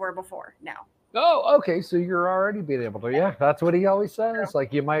meds were before now. Oh, okay. So you're already being able to. Yeah, that's what he always says.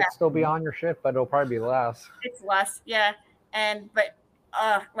 Like you might still be on your shit, but it'll probably be less. It's less, yeah. But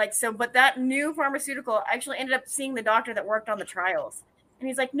that new pharmaceutical, I actually ended up seeing the doctor that worked on the trials. And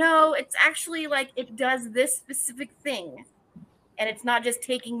he's like, no, it's actually like it does this specific thing. And it's not just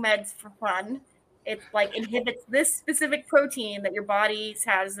taking meds for fun. It like inhibits this specific protein that your body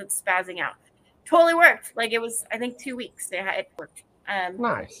has that's spazzing out. Totally worked. Like it was, I think 2 weeks it worked.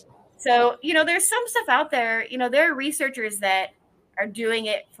 Nice. So, there's some stuff out there, there are researchers that are doing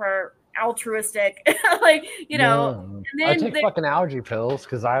it for altruistic, like, and then I take fucking allergy pills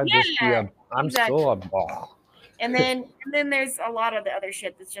because I'm still a ball. And then there's a lot of the other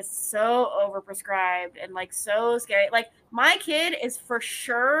shit that's just so overprescribed and like so scary. Like my kid is for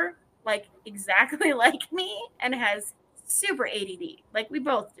sure like exactly like me and has super ADD. Like we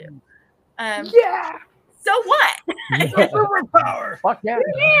both do. Yeah. So what? Superpower. Fuck yeah.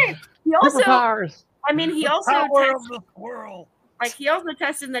 He also, Superpowers. I mean, he also Power of the world. like he also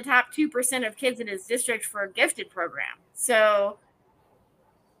tested in the top 2% of kids in his district for a gifted program. So,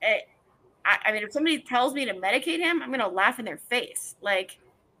 I mean, if somebody tells me to medicate him, I'm going to laugh in their face. Like,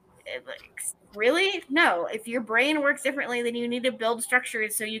 really? No. If your brain works differently, then you need to build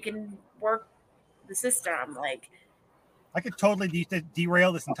structures so you can work the system. Like, I could totally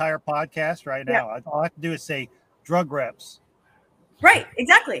derail this entire podcast right now. Yeah. All I have to do is say drug reps. Right.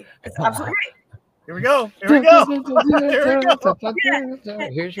 Exactly. That's absolutely right. Here we go. Here we go. Here we go.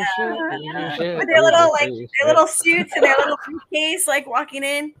 Here's your shit. With their little suits and their little briefcase, like walking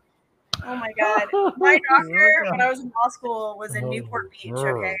in. Oh my God. My doctor, when I was in law school, was in Newport Beach.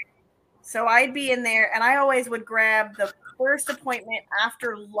 Okay. So I'd be in there and I always would grab the first appointment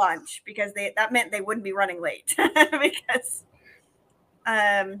after lunch because that meant they wouldn't be running late. Because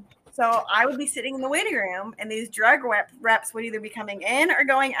so I would be sitting in the waiting room and these drug reps would either be coming in or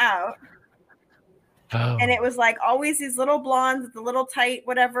going out. Oh. And it was like always these little blondes with the little tight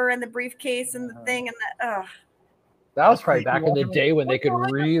whatever and the briefcase and the thing and the That was probably back in the day when they could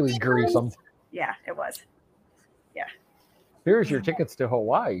really grease them. Yeah, it was. Yeah. Here's your tickets to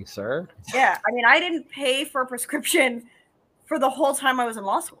Hawaii, sir. Yeah, I mean, I didn't pay for a prescription for the whole time I was in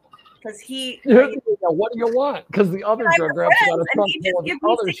law school because what do you want? Because the other drug reps got a trunk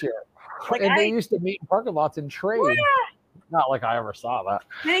full of other shit, like and they used to meet in parking lots and trade. Well, yeah. Not like I ever saw that.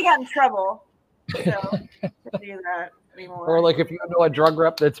 Then he got in trouble, so can't do that anymore. Or like if you know a drug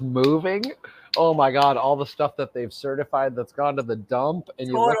rep that's moving. Oh my God! All the stuff that they've certified that's gone to the dump, and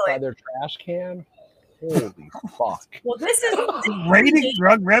you look by their trash can. Holy fuck! Well, this is rating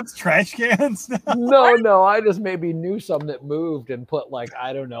drug reps trash cans. No. I just maybe knew some that moved and put like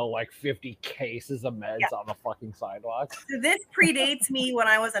I don't know, like 50 cases of meds on the fucking sidewalk. So this predates me when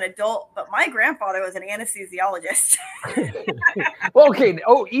I was an adult, but my grandfather was an anesthesiologist. Okay.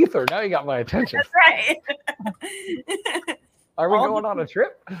 Oh, ether. Now you got my attention. That's right. Are we going on a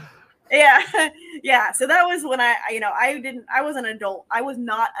trip? Yeah. So that was when I was an adult. I was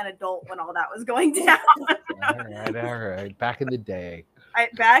not an adult when all that was going down. All right. Back in the day.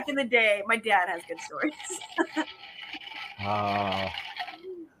 Back in the day, my dad has good stories.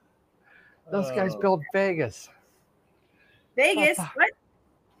 Those guys built Vegas. Vegas? What?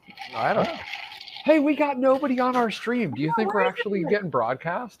 I don't know. Hey, we got nobody on our stream. Do you think we're actually getting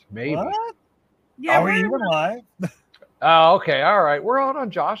broadcast? Maybe. What? Yeah, are we even live? Oh, okay. All right. We're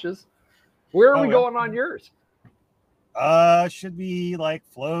on Josh's. Where are we going on yours? Should be like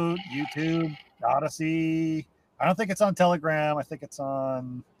Float, YouTube, Odyssey. I don't think it's on Telegram. I think it's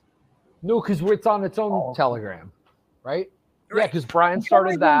on. No, because it's on its own Telegram, right? Yeah, because Brian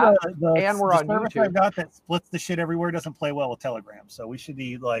started that, and we're on YouTube. I've got that splits the shit everywhere doesn't play well with Telegram, so we should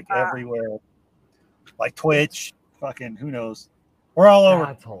be like everywhere, like Twitch, fucking who knows? We're all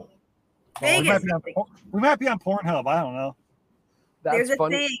over. Vegas. We might be on Pornhub. I don't know. There's a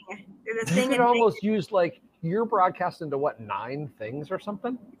thing. You could almost use like you're broadcasting to what 9 things or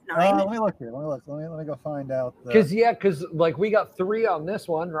something. Let me look here. Let me go find out. Because like we got 3 on this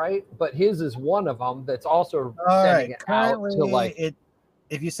one, right? But his is one of them that's also sending it out to like it.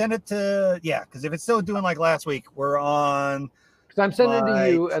 If you send it to because if it's still doing like last week, we're on. Because I'm sending to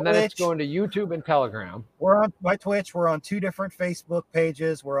you, and then it's going to YouTube and Telegram. We're on my Twitch. We're on 2 different Facebook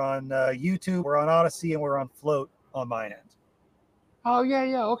pages. We're on YouTube. We're on Odyssey, and we're on Float on my end. Oh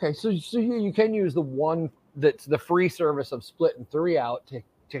yeah. Okay, so you can use the one that's the free service of splitting 3 out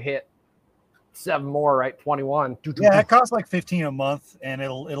to hit 7 more, right? 21. Yeah, it costs like $15 a month, and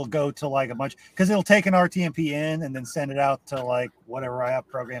it'll go to like a bunch because it'll take an RTMP in and then send it out to like whatever I have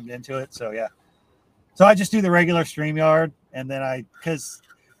programmed into it. So yeah, so I just do the regular StreamYard, and then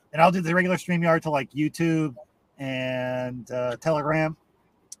I'll do the regular StreamYard to like YouTube and Telegram.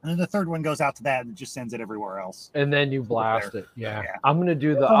 And then the third one goes out to that and just sends it everywhere else. And then you blast it. Yeah. I'm gonna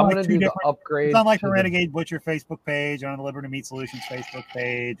do the upgrade. It's on like the Renegade Butcher Facebook page, on the Liberty Meat Solutions Facebook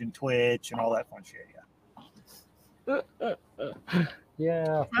page, and Twitch, and all that fun shit.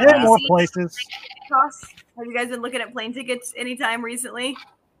 Yeah. More places. Have you guys been looking at plane tickets anytime recently?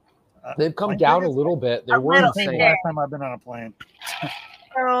 They've come down a little bit. They were insane last time I've been on a plane.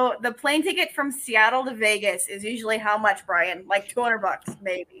 So the plane ticket from Seattle to Vegas is usually how much, Brian? Like $200,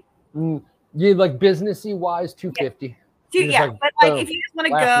 maybe. Yeah, like businessy wise, $250. Yeah, but like if you just want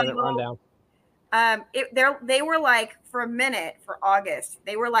to go, they were like for a minute for August,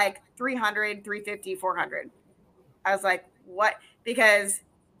 they were like 300, 350, 400. I was like, what? Because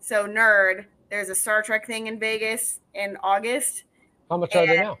there's a Star Trek thing in Vegas in August. How much are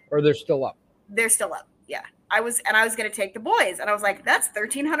they now? Or they're still up? They're still up. Yeah. I was going to take the boys, and I was like, that's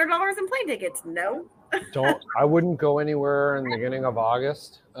 $1,300 in plane tickets. No. I wouldn't go anywhere in the beginning of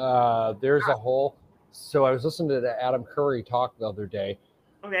August. There's a whole. So I was listening to Adam Curry talk the other day.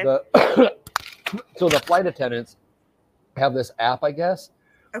 Okay. So the flight attendants have this app, I guess,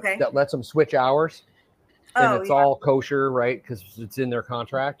 that lets them switch hours, and it's all kosher, right? Because it's in their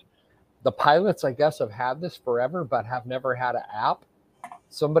contract. The pilots, I guess, have had this forever, but have never had an app.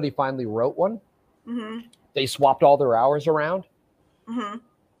 Somebody finally wrote one. Mm-hmm. They swapped all their hours around. Mm-hmm.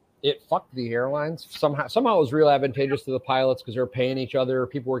 It fucked the airlines. Somehow it was real advantageous to the pilots because they were paying each other.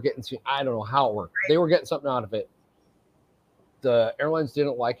 People were getting, I don't know how it worked. They were getting something out of it. The airlines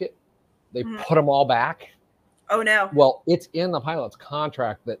didn't like it. They put them all back. Oh, no. Well, it's in the pilot's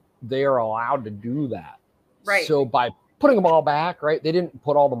contract that they are allowed to do that. Right. So by putting them all back, right, they didn't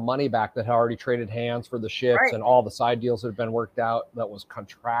put all the money back that had already traded hands for the ships and all the side deals that had been worked out that was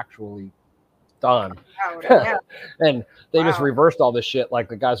contractually done. Yeah. And they just reversed all this shit. Like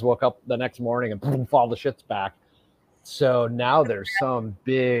the guys woke up the next morning and boom, all the shit's back. So now there's some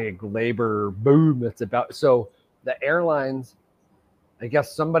big labor boom that's about. So the airlines, I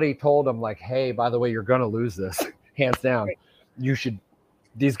guess somebody told them like, hey, by the way, you're going to lose this hands down. You should,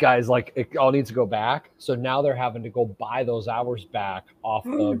 these guys, like, it all needs to go back. So now they're having to go buy those hours back off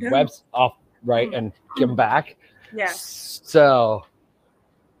the webs off, right, and give them back. Yeah. So,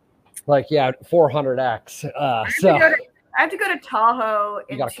 like, 400x. I have to go to Tahoe.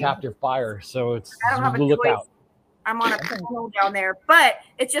 You got a captive buyer, so it's I don't have a look choice. out. I'm on a hill down there, but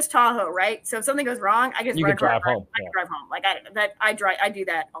it's just Tahoe, right? So if something goes wrong, I just drive home. I can drive home. Like I do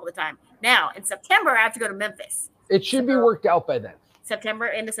that all the time. Now in September, I have to go to Memphis. It should be worked out by then.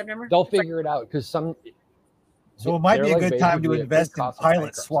 End of September. They'll figure it out because some. So it might be a good time to invest in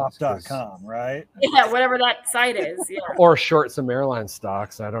pilotswap.com, right? Yeah, whatever that site is. Yeah. Or short some airline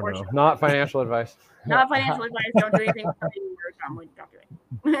stocks. I don't know. Not financial advice. Not financial advice. Don't do anything. Don't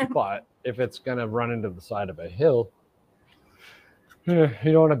do it. But if it's going to run into the side of a hill, you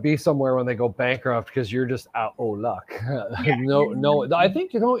don't want to be somewhere when they go bankrupt because you're just out. Oh, luck. No. I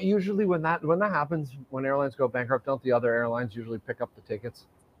think usually when that happens, when airlines go bankrupt, don't the other airlines usually pick up the tickets?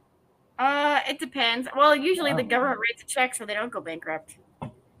 It depends. Well, usually the government writes a check so they don't go bankrupt.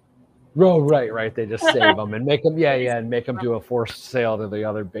 Oh, right. They just save them and make them, and make them do a forced sale to the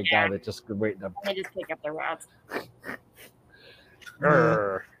other big guy that just wait them. They just pick up their routes.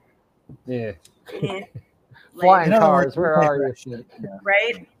 Yeah. Flying cars, where are you?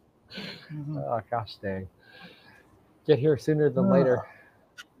 Right? Oh, gosh dang. Get here sooner than later.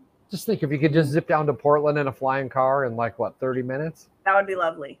 Just think if you could just zip down to Portland in a flying car in 30 minutes? That would be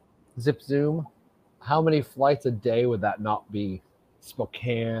lovely. Zip zoom. How many flights a day would that not be?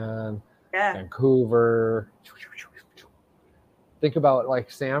 Spokane, Vancouver. Think about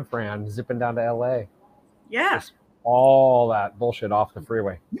San Fran zipping down to LA. Yeah. Just all that bullshit off the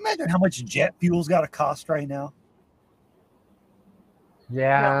freeway. Can you imagine how much jet fuel's got to cost right now?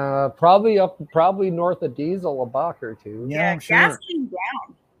 Yeah, probably north of diesel $1 or $2. Yeah, I'm sure. Gas came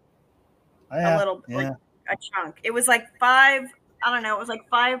down a little, like a chunk. It was like $5. I don't know. It was like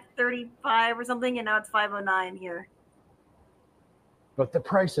 $5.35 or something, and now it's $5.09 here. But the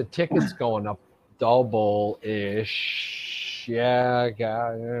price of tickets going up double-ish. Yeah.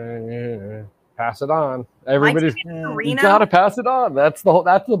 Pass it on. Everybody's you gotta pass it on. That's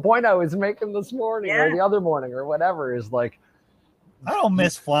the point I was making this morning or the other morning or whatever. Is like, I don't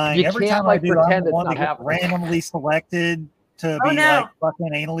miss flying. Every time I do, I'm the one to get randomly selected to be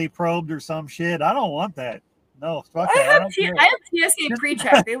fucking anally probed or some shit. I don't want that. No, fuck I that. have TSA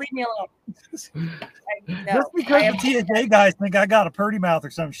pre-check. They leave me alone. Just because the TSA guys think I got a purdy mouth or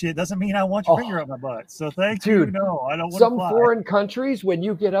some shit doesn't mean I want your finger up my butt. So thank you. No, I don't want to Some foreign countries, when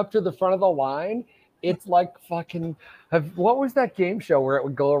you get up to the front of the line, it's like fucking. What was that game show where it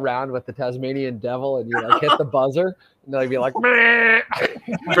would go around with the Tasmanian devil and you hit the buzzer and they'd be like, meh.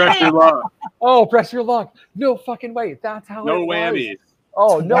 Press your luck. Oh, press your luck. No fucking way. That's how no it whammies. Was.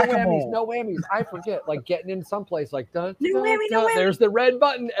 Oh, no whammies. I forget, getting in someplace there's the red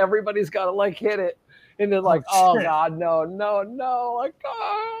button. Everybody's got to hit it. And then God, no. Like,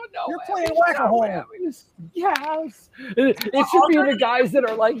 oh, no. You're playing whack-a-mole. Yes. It should be the guys that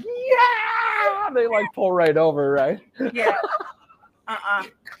are like, yeah. They pull right over, right? Yeah.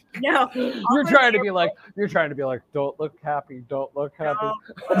 No. You're trying to be like, don't look happy. Don't look happy.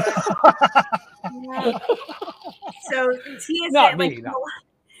 No. So TSA, not me, no.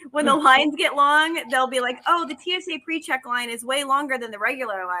 When the lines get long, they'll be like, oh, the TSA pre-check line is way longer than the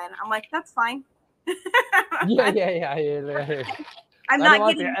regular line. I'm like, that's fine. Yeah. I'm not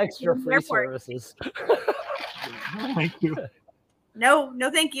getting the extra free services. Thank you. No,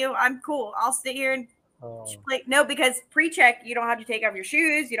 thank you. I'm cool. I'll sit here and play. No, because pre-check, you don't have to take off your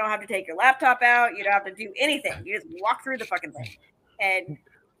shoes. You don't have to take your laptop out. You don't have to do anything. You just walk through the fucking thing. And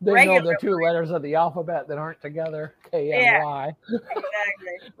they know the 2 letters of the alphabet that aren't together. KNY. Yeah,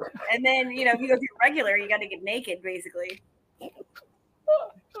 exactly. And then, if you go through regular, you got to get naked, basically.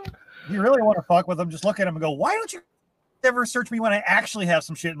 You really want to fuck with them, just look at them and go, why don't you ever search me when I actually have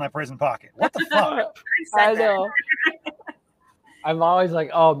some shit in my prison pocket? What the fuck? I know. I'm always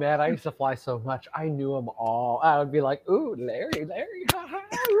like, oh man, I used to fly so much. I knew them all. I would be like, ooh, Larry.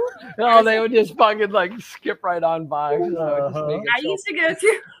 No, they would just fucking like skip right on by. So I used to go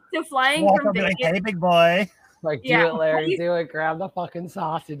to flying from Vegas. Like, hey, big boy. Like, do it, Larry. Do it. Grab the fucking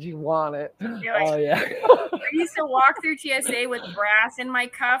sausage. You want it. Oh, yeah. I used to walk through TSA with brass in my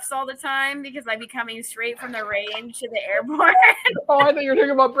cuffs all the time because I'd be coming straight from the range to the airport. Oh, I think you're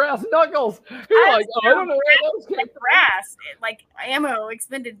talking about brass knuckles. You're like, I don't know where those came from. Brass, like ammo,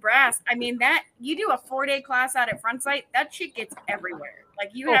 expended brass. I mean, that you do a 4-day class out at Front Sight, that shit gets everywhere.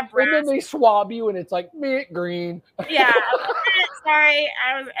 Like, you have brass. And then they swab you, and it's like, mint green. Yeah. Sorry.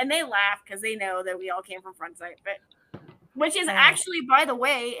 And they laugh because they know that we all came from Front Sight. But which is actually, by the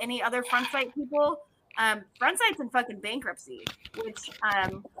way, any other Front Sight people, Front Sight's in fucking bankruptcy, which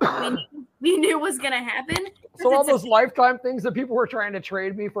we knew was going to happen. So all those lifetime things that people were trying to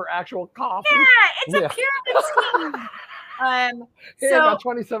trade me for actual coffee. Yeah, it's a pyramid scheme. I got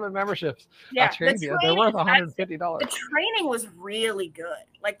 27 memberships. Yeah, they're worth $150. The training was really good.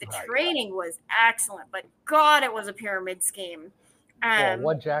 Like, the training was excellent, but God, it was a pyramid scheme. Well,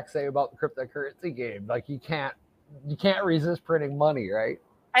 what'd Jack say about the cryptocurrency game? Like, you can't resist printing money, right?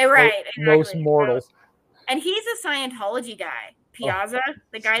 Right. Most mortals. And he's a Scientology guy. Piazza,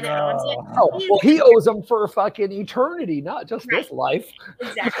 the guy that owns it. Oh, well, he owes them for fucking eternity, not just this life.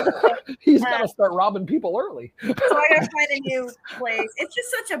 Exactly. He's got to start robbing people early. So I got to find a new place. It's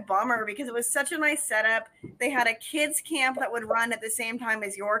just such a bummer because it was such a nice setup. They had a kids camp that would run at the same time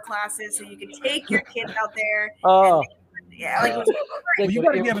as your classes, so you could take your kids out there. Oh, yeah, like you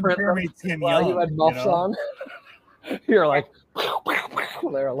got to give them pyramid scheme. You had muffs on. You're like,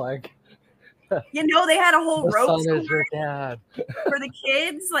 they're like. They had a whole ropes course your dad. for the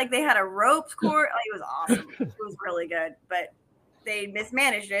kids. Like, they had a ropes course. Like, it was awesome. It was really good, but they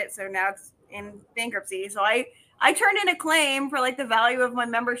mismanaged it, so now it's in bankruptcy. So I turned in a claim for like the value of my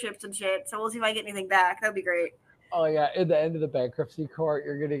memberships and shit. So we'll see if I get anything back. That'd be great. Oh yeah, in the end of the bankruptcy court,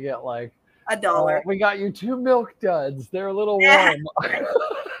 you're gonna get like $1. We got you 2 milk duds. They're a little warm.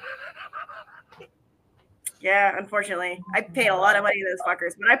 Yeah, unfortunately. I paid a lot of money to those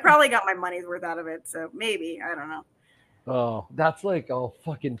fuckers, but I probably got my money's worth out of it. So maybe. I don't know. Oh, that's like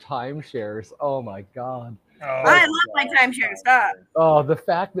fucking timeshares. Oh my God. I love my timeshare stuff. Oh, the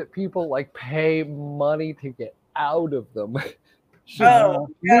fact that people like pay money to get out of them should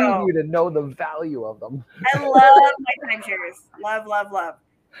lead you to know the value of them. I love my timeshares. Love.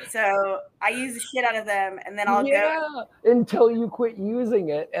 So I use the shit out of them, and then I'll go until you quit using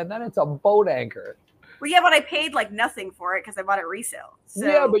it, and then it's a boat anchor. Well, yeah, but I paid like nothing for it because I bought it resale. So.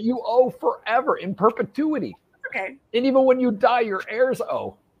 Yeah, but you owe forever in perpetuity. Okay. And even when you die, your heirs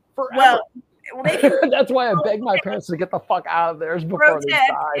owe forever. Well, they can, that's why I begged my parents to get the fuck out of theirs before they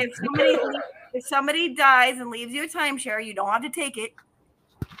died. If somebody dies and leaves you a timeshare, you don't have to take it.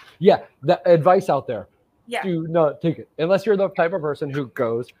 Yeah, the advice out there. Yeah. Do not take it unless you're the type of person who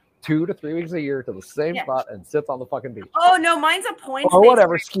goes 2 to 3 weeks a year to the same spot and sits on the fucking beach. Oh no, mine's a point. Or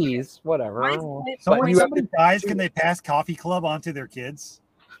whatever, skis, whatever. So when somebody dies, can they pass coffee club onto their kids?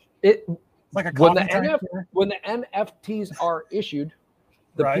 It's like a when the NFTs are issued,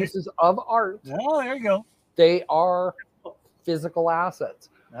 the pieces of art. Oh, there you go. They are physical assets.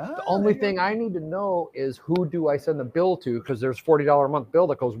 The only thing I need to know is who do I send the bill to, because there's $40 a month bill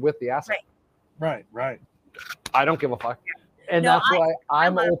that goes with the asset. Right. I don't give a fuck. And that's why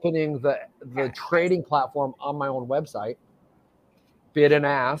I'm opening the trading platform on my own website, bid and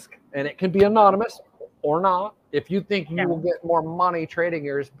ask, and it can be anonymous or not. If you think you will get more money trading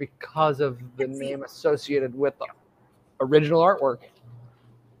yours because of the name associated with the original artwork,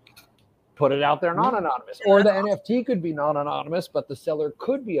 put it out there non-anonymous. Or the NFT could be non-anonymous, but the seller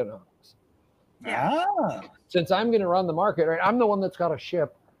could be anonymous. Yeah. Since I'm going to run the market, right? I'm the one that's got a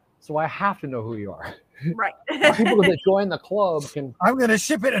ship, so I have to know who you are. Right. People that join the club can. I'm going to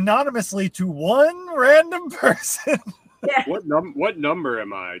ship it anonymously to one random person. Yeah. What number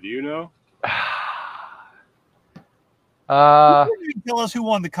am I? Do you know? You tell us who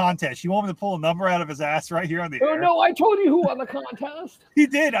won the contest. You want me to pull a number out of his ass right here on the air? No, I told you who won the contest. He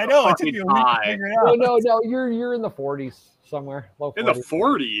did. I know. It took you a week to figure it out. No, you're in the 40s. somewhere. Low 40s. In the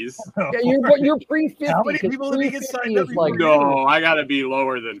 40s? Yeah, you're pre-50. How many people did he get signed up? Like, no, I got to be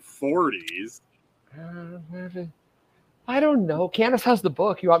lower than 40s. I don't know. Candace has the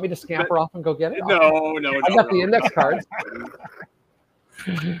book. You want me to scamper off and go get it? No. I got the index cards.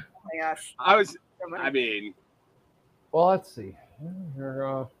 Oh my gosh. Well, let's see.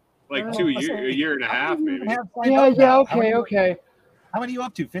 Like a year and a half, maybe. Yeah, okay. How many are you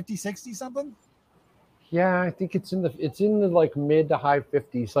up to? 50, 60 something? Yeah, I think it's in the like mid to high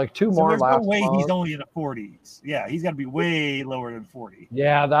 50s, like two So more there's last no way month. he's only in the 40s. Yeah, he's got to be way lower than 40.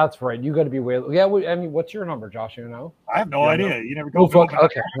 Yeah, that's right. You got to be way. Yeah, I mean, what's your number, Josh? You know? I have no idea. Know? You never go.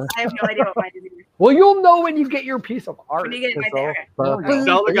 Okay. I have no idea what mine is either. Well, you'll know when you get your piece of art. When you get my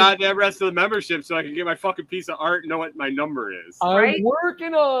Sell the goddamn rest of the membership so I can get my fucking piece of art and know what my number is. I'm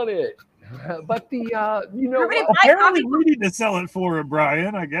working on it. But apparently we need to sell it for him,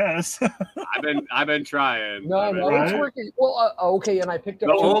 Brian. I guess. I've been trying. No, it's working. Well, okay, and I picked up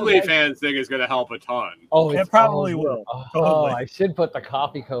the OnlyFans thing is going to help a ton. Oh, it probably will. Totally. I should put the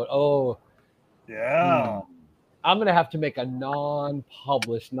coffee code. Oh, yeah. I'm going to have to make a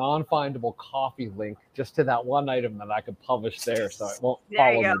non-published, non-findable coffee link just to that one item that I could publish there, so it won't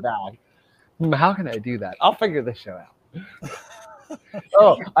follow me back. How can I do that? I'll figure this show out.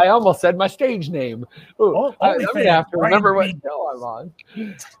 Oh, I almost said my stage name. I'm going to have to remember what show I'm on.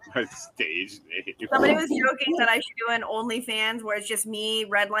 My stage name. Somebody was joking that I should do an OnlyFans where it's just me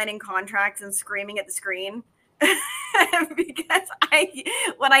redlining contracts and screaming at the screen. Because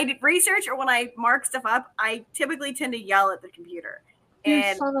when I research or when I mark stuff up, I typically tend to yell at the computer.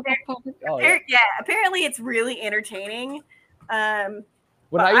 And apparently it's really entertaining. When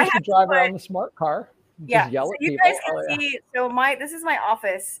I used to drive around the smart car. Yeah, so you guys can see. So this is my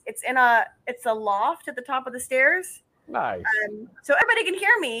office. It's a loft at the top of the stairs. Nice. So everybody can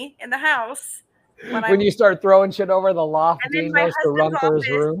hear me in the house when you start throwing shit over the loft. Dean goes to run through his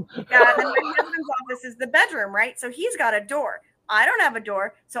room. Yeah, and then my husband's office is the bedroom, right? So he's got a door. I don't have a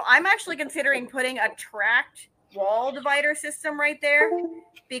door, so I'm actually considering putting a tracked wall divider system right there,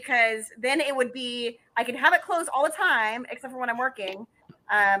 because then it would be I could have it closed all the time except for when I'm working.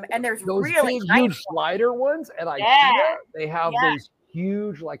 And there's those really big, nice huge slider ones at IKEA. They have those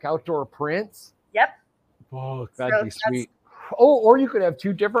huge, like outdoor prints. Yep. Oh, that'd be sweet. Oh, or you could have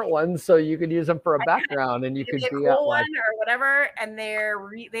two different ones, so you could use them for a background, and you could be at one or whatever. And they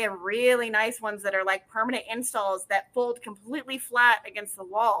have really nice ones that are like permanent installs that fold completely flat against the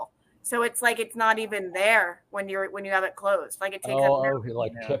wall. So it's like it's not even there when you have it closed. Like it takes up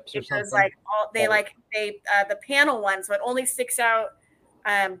like tips or something. Like the panel one, so it only sticks out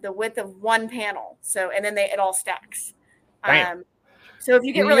the width of one panel. So and then it all stacks. So if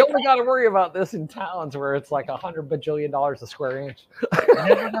you get you only got to worry about this in towns where it's like $100 bajillion a square inch. You're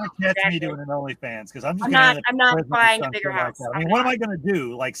never gonna catch me doing an OnlyFans because I'm not buying a bigger house. I mean, what am I gonna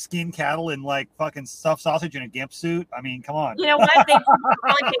do? Like skin cattle in like fucking stuffed sausage in a gimp suit? I mean, come on. You know what? They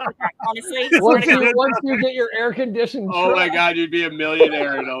probably take that, honestly. Once you get your air conditioned. Oh my god, you'd be a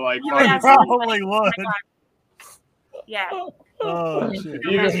millionaire in a like. You probably would. Yeah. Oh shit!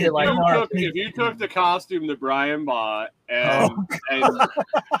 If you took the costume that Brian bought and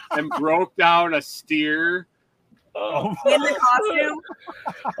broke down a steer in the costume,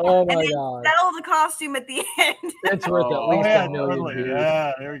 and then sell the costume at the end. It's worth at least $1 million.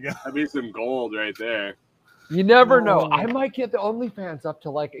 Yeah, there we go. That'd be some gold right there. You never know. I might get the OnlyFans up to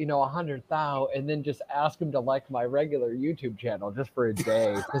like 100,000, and then just ask them to like my regular YouTube channel just for a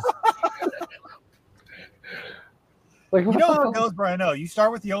day. Like, you know how it goes, Brian. No, you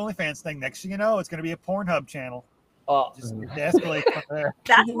start with the OnlyFans thing. Next thing you know, it's going to be a Pornhub channel. Just escalate from there.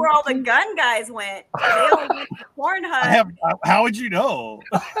 That's where all the gun guys went. They all went to Pornhub. How would you know?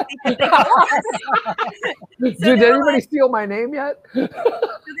 Did anybody steal my name yet? So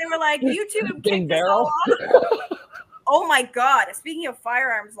they were like, YouTube King Barrel. Oh my God! Speaking of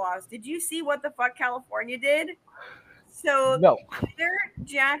firearms laws, did you see what the fuck California did? So their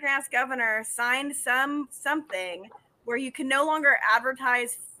jackass governor signed something where you can no longer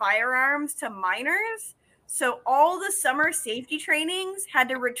advertise firearms to minors. So all the summer safety trainings had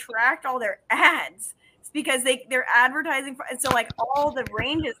to retract all their ads because they're advertising and so like all the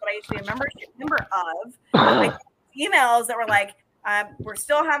ranges that I used to be a member of, like emails that were like, we're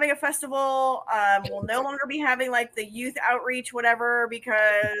still having a festival. We'll no longer be having like the youth outreach, whatever,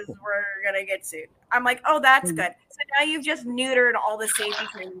 because we're gonna get sued. I'm like, oh, that's good. So now you've just neutered all the safety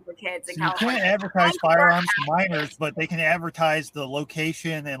training for kids in California. You can't advertise firearms to minors, but they can advertise the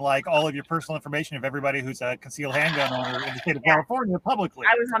location and like all of your personal information of everybody who's a concealed handgun owner in the state of California publicly.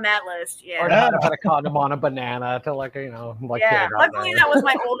 I was on that list. Yeah. Or had a condom on a banana to like yeah. Luckily, that was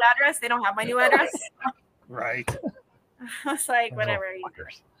my old address. They don't have my new address. Right. I was like, whatever.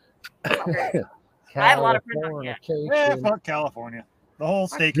 Fuckers. I have a lot of friends. Yeah, fuck California. The whole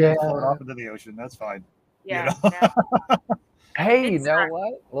state can float off into the ocean. That's fine. Yeah. You know? Hey, you know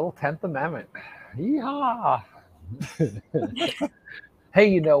what? Little 10th Amendment. Yeehaw. Hey,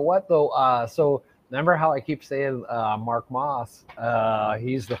 you know what though? So remember how I keep saying Mark Moss?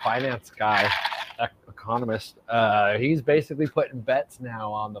 He's the finance guy, economist. He's basically putting bets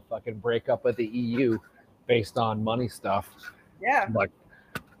now on the fucking breakup of the EU based on money stuff. Yeah. Like,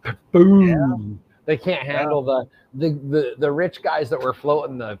 boom. Yeah. They can't handle the rich guys that were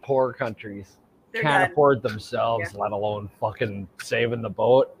floating the poor countries. They're can't done. Afford themselves, let alone fucking saving the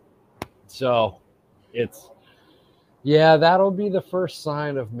boat. So that'll be the first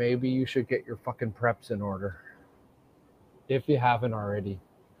sign of maybe you should get your fucking preps in order. If you haven't already.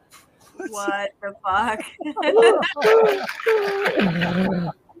 What the fuck?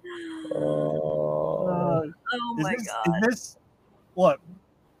 Oh my God. Is this what?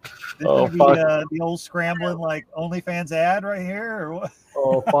 This could be the old scrambling like OnlyFans ad right here, or what?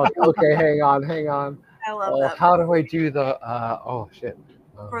 Oh fuck! Okay, hang on. I love that. How do I do the? Oh shit!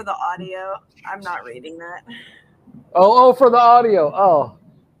 For the audio, I'm not reading that. Oh, for the audio.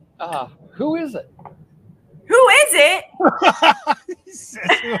 Oh, who is it? Who is it?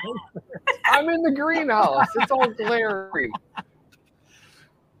 I'm in the greenhouse. It's all glary.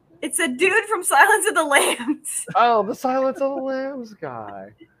 It's a dude from Silence of the Lambs. Oh, the Silence of the Lambs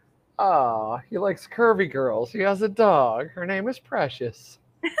guy. Oh, he likes curvy girls. He has a dog. Her name is Precious.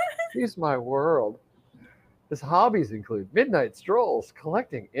 She's my world. His hobbies include midnight strolls,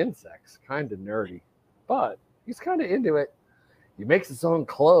 collecting insects, kind of nerdy, but he's kind of into it. He makes his own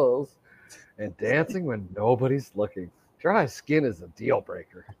clothes and dancing when nobody's looking. Dry skin is a deal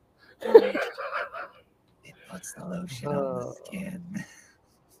breaker. It puts the lotion on the skin.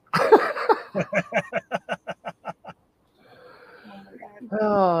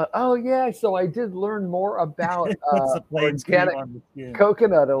 Oh yeah, so I did learn more about organic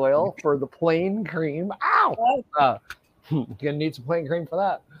coconut oil for the plain cream. Ow! Gonna need some plain cream for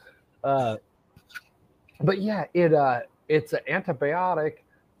that. But yeah, it's an antibiotic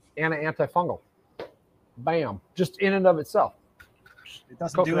and an antifungal. Bam! Just in and of itself. It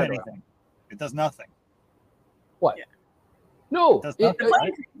doesn't do anything. Oil. It does nothing. What? Yeah. No, it's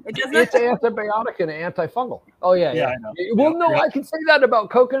antibiotic and antifungal. Oh yeah. I know. Well, no, I can say that about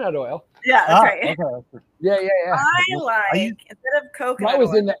coconut oil. Yeah, that's right. Okay. Yeah. I like instead of coconut. I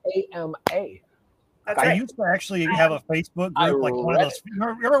was oil. in the AMA. I used to actually have a Facebook group, like one of those.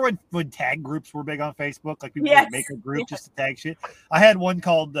 Remember when tag groups were big on Facebook? Like people would make a group just to tag shit. I had one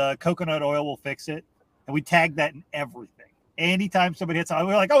called "Coconut Oil Will Fix It," and we tagged that in everything. Anytime somebody hits on,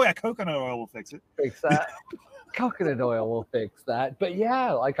 we're like, "Oh yeah, coconut oil will fix it." Fix that. Coconut oil will fix that. But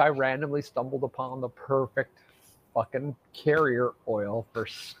yeah, like I randomly stumbled upon the perfect fucking carrier oil for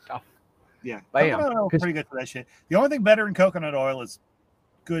stuff. Yeah, coconut oil is pretty good for that shit. The only thing better than coconut oil is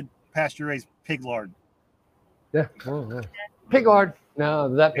good pasture-raised pig lard. Yeah. Pig lard.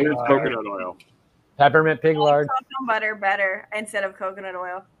 No, that pig lard. Coconut oil. Peppermint pig lard. Coconut butter better instead of coconut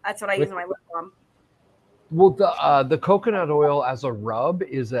oil. That's what I use in my lip balm. Well, the coconut oil as a rub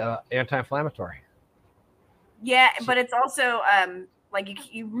is anti-inflammatory. Yeah, but it's also like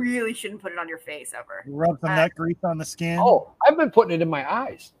you really shouldn't put it on your face ever. You rub some nut grease on the skin. Oh, I've been putting it in my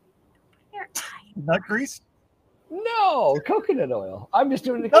eyes. Your eyes. Nut grease? No, coconut oil. I'm just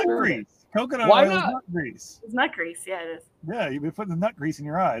doing the nut grease. Coconut Why oil not? Is nut grease. It's nut grease, yeah, it is. Yeah, you've been putting the nut grease in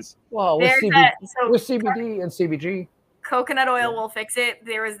your eyes. Well, with CBD and CBG. Coconut oil will fix it.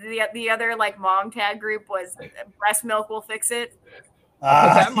 There was the other like mom tag group was breast milk will fix it.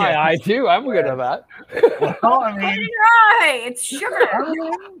 That's my eye too. I'm good at that. Well, I mean, it's sugar.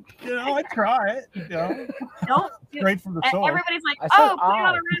 I try it. Don't straight from the source. Everybody's like, put it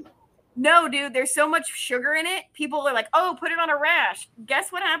on a rash. No, dude, there's so much sugar in it. People are like, oh, put it on a rash.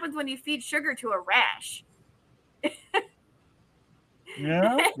 Guess what happens when you feed sugar to a rash?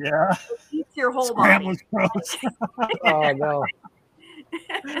 Yeah. It eats your whole body. Oh no.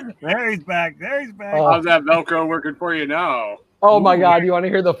 There he's back. How's that Velcro working for you now? Oh my God, you want to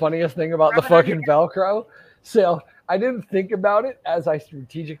hear the funniest thing about the fucking Velcro? So I didn't think about it as I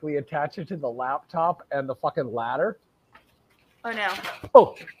strategically attach it to the laptop and the fucking ladder. Oh no.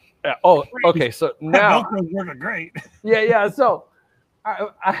 Oh, yeah. Oh, okay. So now Velcro's working great. Yeah. So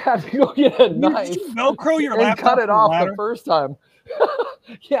I had to go get a knife. Velcro your and laptop cut it off ladder? the first time.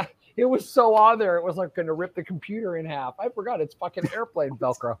 Yeah, it was so on there. It was like going to rip the computer in half. I forgot it's fucking airplane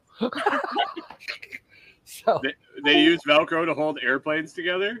Velcro. So they use Velcro to hold airplanes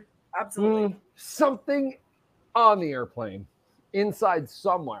together? Absolutely. Something on the airplane. inside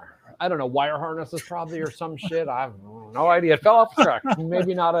somewhere. I don't know, wire harnesses probably or some shit. I have no idea. It fell off the truck.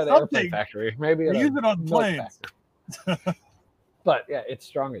 Maybe not at an airplane factory. Maybe at use it on planes. But yeah, it's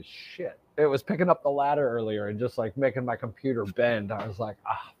strong as shit. It was picking up the ladder earlier and just like making my computer bend. I was like,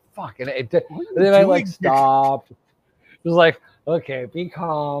 fuck. And then I like stopped. It was like, okay, be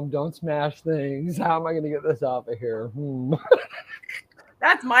calm. Don't smash things. How am I going to get this off of here?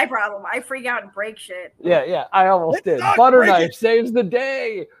 That's my problem. I freak out and break shit. Yeah. I almost did. Butter knife saves the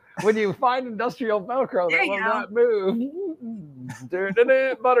day. When you find industrial Velcro that will not move.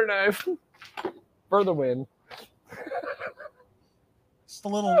 Butter knife. For the win. Just a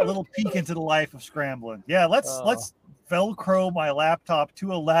little peek into the life of scrambling. Yeah, let's Velcro my laptop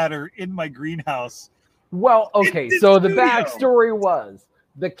to a ladder in my greenhouse. Well, okay, so the backstory was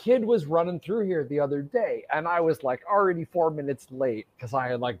the kid was running through here the other day, and I was like already 4 minutes late because I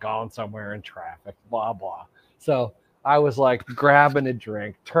had like gone somewhere in traffic, blah, blah. So I was like grabbing a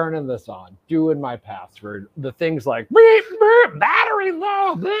drink, turning this on, doing my password. The thing's like, beep, beep, battery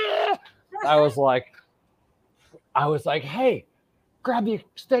low. Bleh. I was like, hey, grab the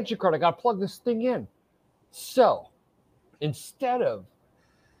extension cord. I got to plug this thing in. So instead of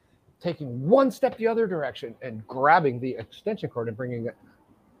taking one step the other direction and grabbing the extension cord and bringing it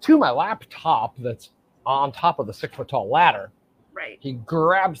to my laptop that's on top of the 6 foot tall ladder, right? He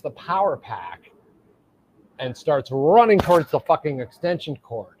grabs the power pack and starts running towards the fucking extension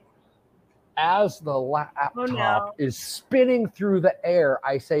cord. As the laptop is spinning through the air,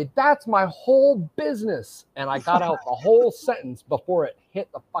 I say, that's my whole business. And I got out the whole sentence before it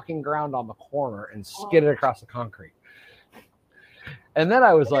hit the fucking ground on the corner and skidded across the concrete. And then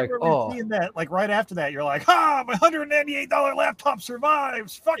I was like, oh. Seeing that, like right after that, you're like, my $198 laptop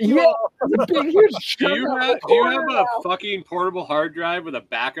survives. Fuck you. Yeah, a big, huge do you have a fucking portable hard drive with a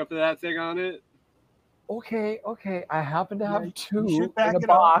backup of that thing on it? Okay. I happen to have two in a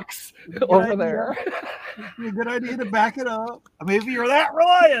box over there. It'd be a good idea to back it up. Maybe you're that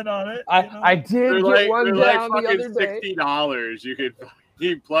reliant on it. I did get one down the other day. $60.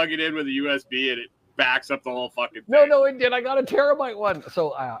 You plug it in with a USB and it backs up the whole fucking thing. No, it did. I got a terabyte one.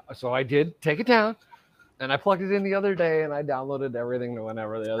 So I did take it down, and I plugged it in the other day, and I downloaded everything to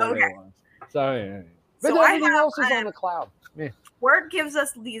whenever the other day was. So yeah. But everything else is on the cloud. Yeah. Work gives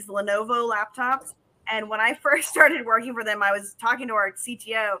us these Lenovo laptops. And when I first started working for them, I was talking to our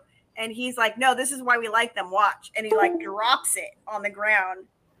CTO, and he's like, no, this is why we like them. Watch. And he like drops it on the ground.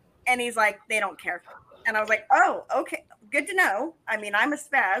 And he's like, they don't care. And I was like, oh, okay. Good to know. I mean, I'm a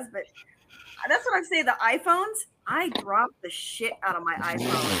spaz, but that's what I say. The iPhones, I drop the shit out of my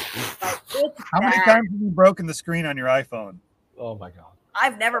iPhone. Like, how many times have you broken the screen on your iPhone? Oh, my God.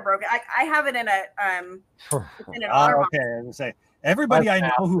 I've never broken. I have it in a okay, I was gonna say everybody I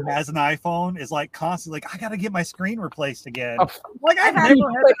know who has an iPhone is like constantly like, I gotta get my screen replaced again. Like I've never had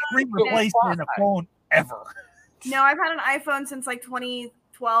a screen replaced in a phone ever. No, I've had an iPhone since like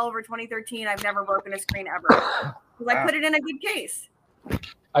 2012 or 2013. I've never broken a screen ever because I put it in a good case.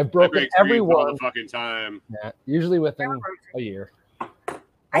 I've broken every one all the fucking time. Yeah, usually within a year.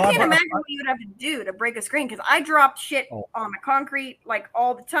 I can't imagine what you would have to do to break a screen because I dropped shit on the concrete like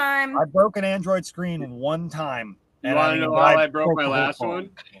all the time. I broke an Android screen in one time. You want to know how I broke my last one?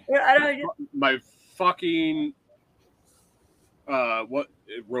 I don't know. My fucking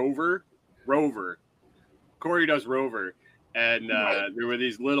Rover. Corey does Rover. And there were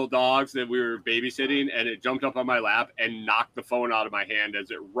these little dogs that we were babysitting, and it jumped up on my lap and knocked the phone out of my hand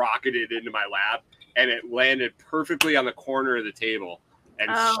as it rocketed into my lap, and it landed perfectly on the corner of the table and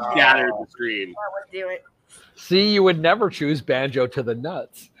scattered the screen. That would do it. See, you would never choose Banjo to the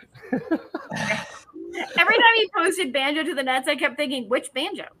nuts. Every time you posted Banjo to the nuts, I kept thinking, which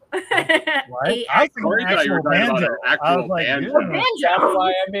Banjo? I think actual Banjo. I was like, Banjo. That's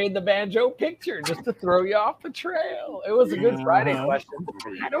why I made the Banjo picture, just to throw you off the trail. It was a good Friday question.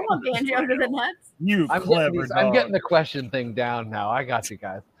 I don't want Banjo to the nuts. I'm getting the question thing down now. I got you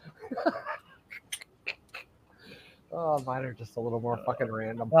guys. Oh, mine are just a little more fucking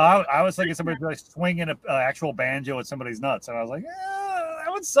random. I was thinking somebody like swinging an actual banjo at somebody's nuts, and I was like,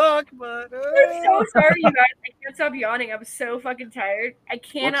 that would suck, but... I'm so sorry, you guys. I can't stop yawning. I'm so fucking tired. I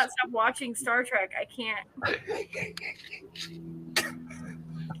cannot stop watching Star Trek. I can't.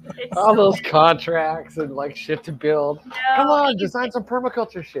 All those contracts and like shit to build. No, come on, design some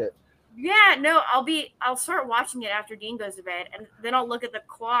permaculture shit. Yeah, no, I'll start watching it after Dean goes to bed, and then I'll look at the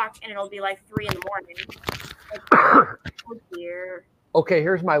clock, and it'll be like 3 a.m. Like, oh dear. Okay,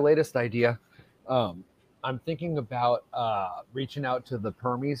 here's my latest idea. I'm thinking about reaching out to the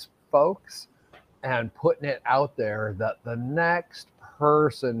Permies folks and putting it out there that the next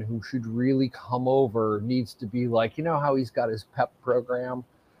person who should really come over needs to be like, you know how he's got his PEP program,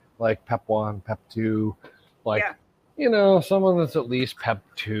 like PEP 1, PEP 2, like, you know, someone that's at least PEP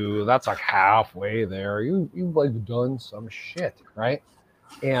 2, that's like halfway there. You've like done some shit, right?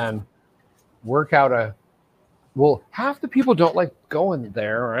 And work out well, half the people don't like going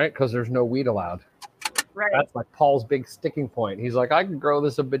there, right? Because there's no weed allowed. Right. That's like Paul's big sticking point. He's like, I could grow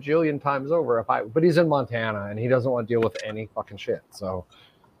this a bajillion times over but he's in Montana and he doesn't want to deal with any fucking shit. So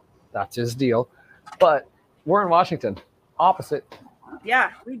that's his deal. But we're in Washington. Opposite.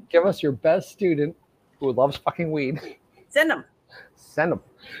 Yeah. Give us your best student who loves fucking weed. Send them. Send them.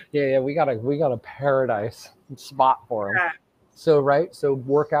 Yeah, we got a paradise spot for him. Yeah. So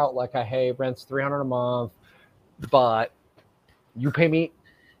work out like hey, rent's $300 a month, but you pay me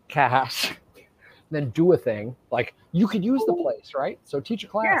cash. Then do a thing like you could use the place, right? So teach a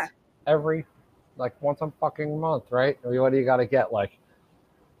class every like once a fucking month, right? Or what do you got to get like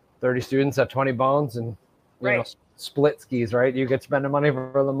 30 students at 20 bones and you know split skis, right? You get spending money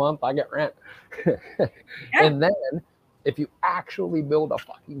for the month, I get rent. And then if you actually build a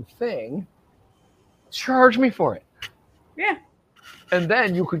fucking thing, charge me for it. Yeah. And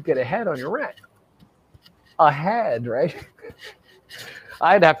then you could get ahead on your rent. Ahead, right?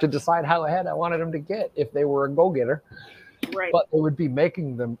 I'd have to decide how ahead I wanted them to get if they were a go-getter. Right. But they would be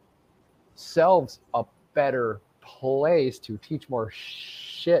making themselves a better place to teach more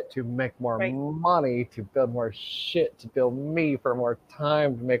shit, to make more money, to build more shit, to build me for more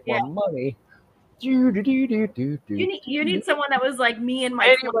time, to make more money. You need someone that was like me and my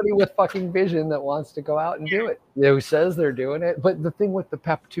anybody with fucking vision that wants to go out and do it. Who says they're doing it. But the thing with the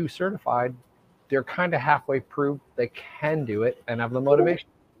PEP 2 certified, they're kind of halfway proved they can do it and have the motivation.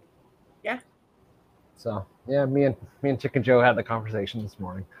 Yeah. So yeah, me and Chicken Joe had the conversation this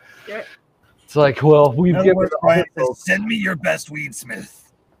morning. Yeah. It's like, well, we've given send me your best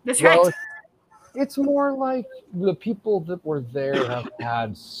weedsmith. That's right. It's more like the people that were there have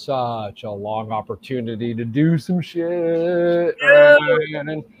had such a long opportunity to do some shit, and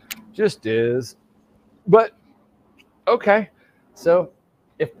it just is. But okay, so.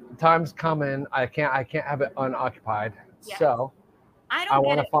 If time's coming, I can't have it unoccupied. Yes. So I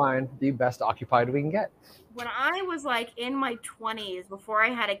want to find the best occupied we can get. When I was like in my 20s, before I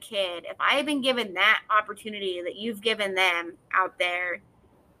had a kid, if I had been given that opportunity that you've given them out there,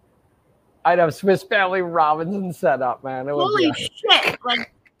 I'd have Swiss Family Robinson set up, man. Holy shit!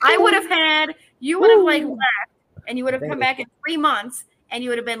 Like I would have had, you would have like left, and you would have come back in 3 months, and you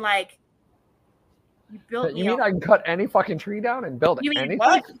would have been like, you built you mean I can cut any fucking tree down and build anything?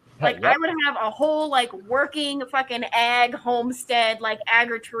 What? Like I would have a whole like working fucking ag homestead, like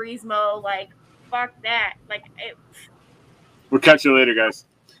agriturismo, like fuck that. Like we'll catch you later, guys.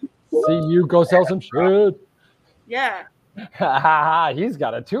 See you go sell some shit. Yeah. He's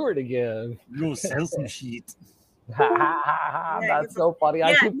got a tour to give. Go sell some shit. That's so funny.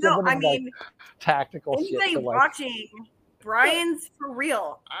 I keep giving him like tactical shit. Anybody watching? Brian's for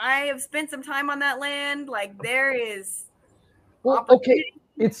real. I have spent some time on that land. Like there is. Well, okay.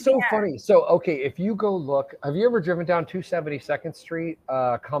 It's so funny. So, okay, if you go look, have you ever driven down 272nd Street,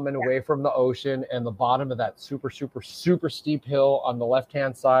 coming away from the ocean, and the bottom of that super, super, super steep hill on the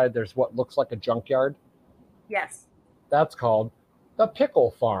left-hand side, there's what looks like a junkyard? Yes. That's called the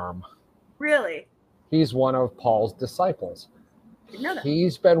Pickle Farm. Really? He's one of Paul's disciples. Didn't know that.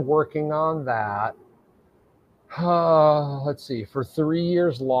 He's been working on that. Let's see, for 3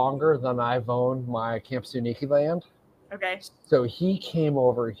 years longer than I've owned my Camp Suniki land. Okay. So he came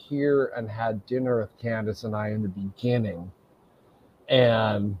over here and had dinner with Candace and I in the beginning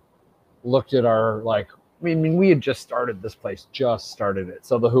and looked at our, like, I mean, we had just started this place, So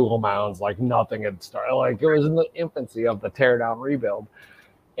the Hoogle Mounds, like nothing had started. Like it was in the infancy of the tear down rebuild.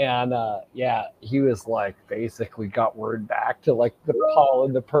 And he was like, basically got word back to like the Paul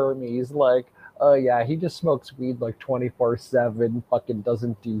and the Permies, like, oh yeah, he just smokes weed like 24/7, fucking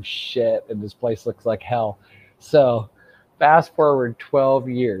doesn't do shit, and this place looks like hell. So fast forward 12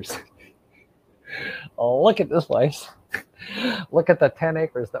 years. Look at this place. Look at the 10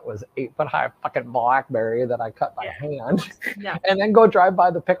 acres that was 8 foot high fucking blackberry that I cut by hand. Yeah. And then go drive by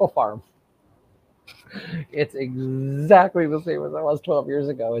the pickle farm. It's exactly the same as it was 12 years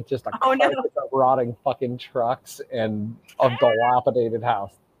ago. It's just a carcass of rotting fucking trucks and a dilapidated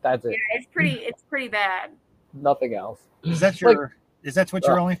house. That's it. Yeah, it's pretty bad. Nothing else. Is that your is that what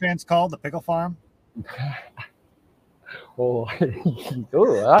your OnlyFans called, the Pickle Farm? Oh,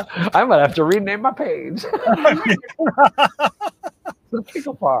 I might have to rename my page. The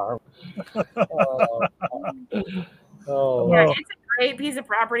Pickle Farm. Yeah, it's a great piece of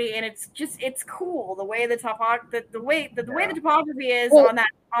property, and it's cool the way the way the topography is on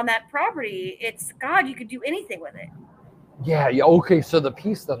that property. It's God, you could do anything with it. Yeah. Okay. So the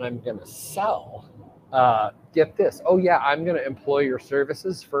piece that I'm gonna sell, get this. Oh yeah, I'm gonna employ your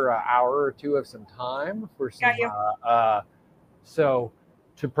services for an hour or two of some time for some. So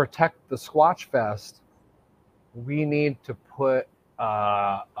to protect the Squatch Fest, we need to put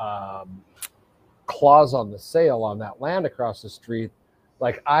clause on the sale on that land across the street.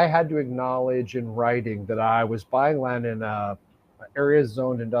 Like I had to acknowledge in writing that I was buying land in areas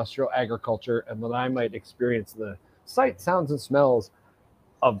zoned industrial agriculture, and that I might experience the sight, sounds, and smells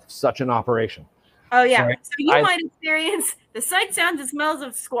of such an operation. Oh yeah, right? So you might experience the sight, sounds, and smells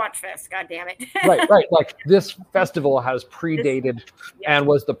of Squatch Fest. God damn it! Right. Like this festival has predated and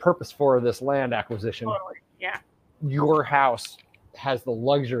was the purpose for this land acquisition. Totally. Yeah. Your house has the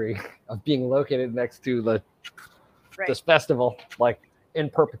luxury of being located next to this festival, like in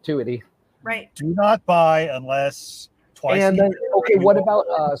perpetuity. Right. Do not buy unless twice. And then, okay, what about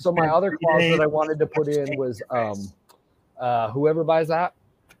so my other clause that I wanted to put in was whoever buys that,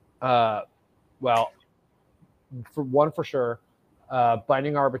 well, for sure,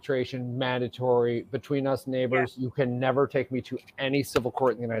 binding arbitration mandatory between us neighbors. Yeah. You can never take me to any civil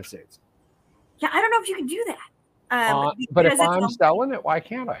court in the United States. Yeah, I don't know if you can do that. But if I'm selling it, why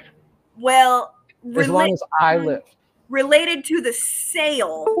can't I? Well, as long as I live. Related to the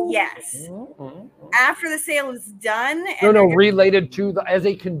sale, yes. Mm-hmm. After the sale is done. Related to as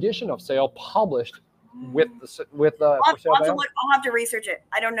a condition of sale published with I'll have to research it.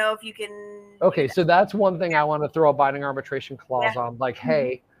 I don't know if you can. Okay, so that's one thing I want to throw a binding arbitration clause on. Like,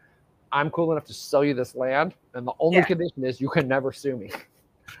 hey, I'm cool enough to sell you this land, and the only condition is you can never sue me.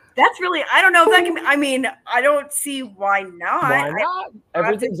 That's really, I don't know if that can be, I mean, I don't see why not. Why not?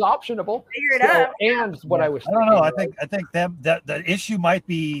 Everything's optionable. Figure it out. And what I was thinking, I don't know. I think that the issue might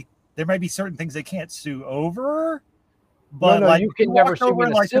be, there might be certain things they can't sue over. But you can never sue me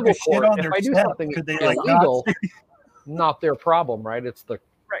in a civil court. If I do something illegal, not their problem, right? It's the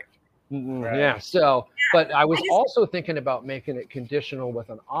right. Yeah. So, but I was also thinking about making it conditional with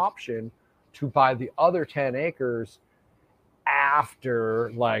an option to buy the other 10 acres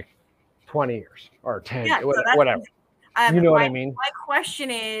after like 20 years or 10, whatever. You know what I mean? My question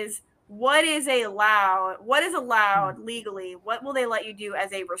is, what is allowed legally? What will they let you do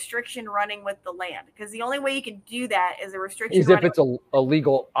as a restriction running with the land? Because the only way you can do that is a restriction. Is if it's a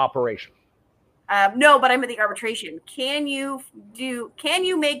legal operation. No, but I'm at the arbitration. Can you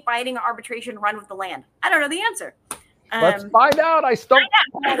make binding arbitration run with the land? I don't know the answer. Let's find out. I stumped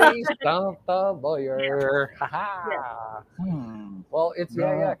the lawyer. Yeah. Well, it's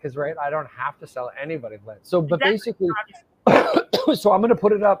because I don't have to sell anybody land. So, but basically, so I'm going to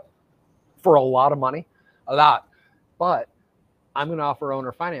put it up for a lot of money, but I'm going to offer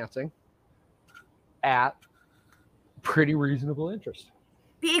owner financing at pretty reasonable interest.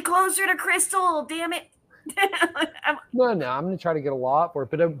 Be closer to Crystal, damn it. No, I'm going to try to get a lot for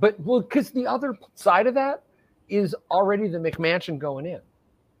it, but because the other side of that is already the McMansion going in.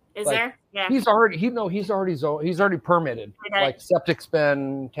 Is there? Yeah. He's already permitted. Okay. Like septic's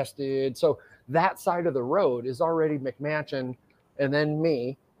been tested. So that side of the road is already McMansion, and then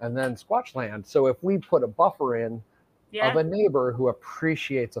me, and then Squatchland. So if we put a buffer in of a neighbor who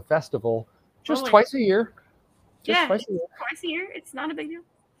appreciates a festival just twice a year. Twice a year. It's not a big deal.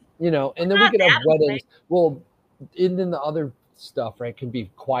 You know, and then we could have weddings. Well, and then the other stuff, right, can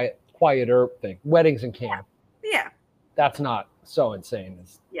be quieter thing. Weddings and camp. Yeah. That's not so insane.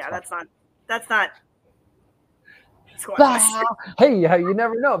 That's not. Hey, you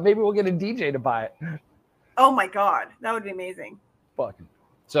never know. Maybe we'll get a DJ to buy it. Oh my God. That would be amazing. Fucking.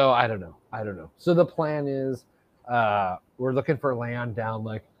 So I don't know. So the plan is we're looking for land down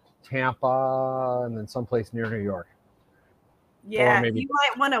like Tampa and then someplace near New York. Yeah, you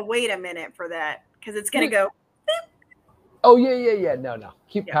might want to wait a minute for that because it's going to go. Beep. Oh, yeah. No.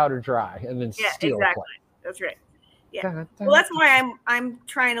 Keep powder dry and then steal. Exactly. That's right. Yeah. Well, that's why I'm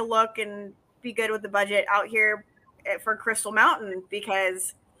trying to look and be good with the budget out here for Crystal Mountain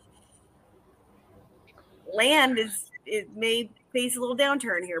because land may face a little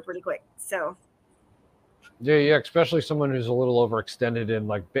downturn here pretty quick. So. Yeah, especially someone who's a little overextended in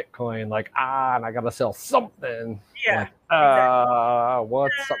like Bitcoin, like, and I got to sell something. Yeah.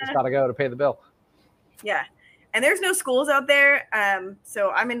 Like, something's got to go to pay the bill. Yeah. And there's no schools out there. So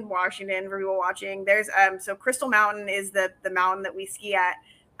I'm in Washington for people watching. There's so Crystal Mountain is the mountain that we ski at.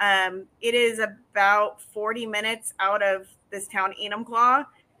 It is about 40 minutes out of this town, Enumclaw.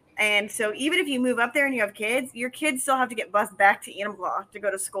 And so even if you move up there and you have kids, your kids still have to get bused back to Enumclaw to go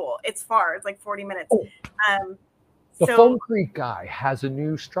to school. It's far. It's like 40 minutes. The Foam Creek guy has a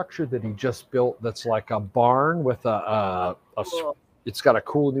new structure that he just built that's like a barn with it's got a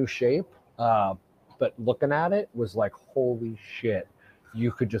cool new shape. But looking at it was like, holy shit.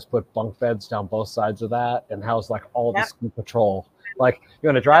 You could just put bunk beds down both sides of that and house like all the ski patrol. Like,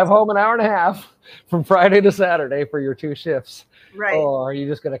 you're going to drive home an hour and a half from Friday to Saturday for your 2 shifts. Right. Or are you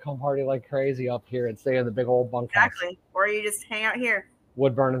just going to come party like crazy up here and stay in the big old bunkhouse? Exactly. Or you just hang out here.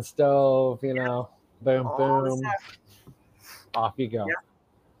 Wood burning stove, you know, boom, All boom. Off you go.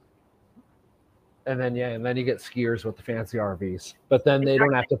 And then you get skiers with the fancy RVs. But then they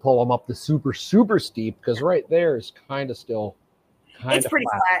don't have to pull them up the super, super steep, because right there is kind of still it's pretty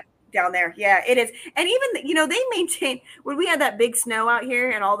flat down there. Yeah, it is. And even, they maintain, when we had that big snow out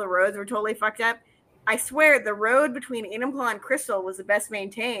here and all the roads were totally fucked up, I swear the road between Enumclaw and Crystal was the best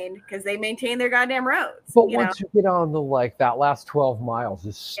maintained because they maintain their goddamn roads. But once you get on the, that last 12 miles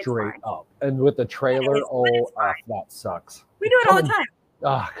is straight up. And with the trailer, that sucks. We do it all the time.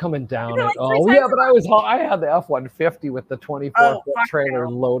 Coming down it. But I had the F-150 with the 24-foot trailer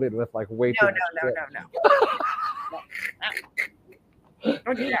loaded with way too much shit. No.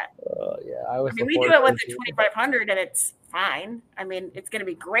 Don't do that. We do it with the 2500 and it's fine. I mean, it's going to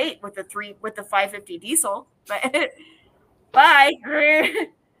be great with the 550 diesel, but bye.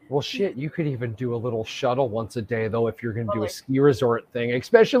 Well, shit, you could even do a little shuttle once a day, though, if you're going to do a ski resort thing,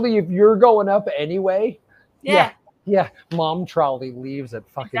 especially if you're going up anyway. Yeah. Mom trolley leaves at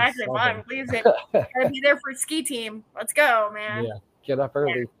fucking 7. Mom leaves it. Gotta be there for a ski team. Let's go, man. Yeah, get up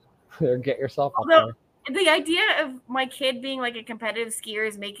early. Get yourself up there. The idea of my kid being like a competitive skier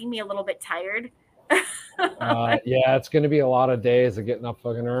is making me a little bit tired. It's going to be a lot of days of getting up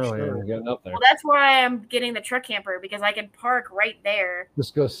fucking early and getting up there. Well, that's why I'm getting the truck camper, because I can park right there.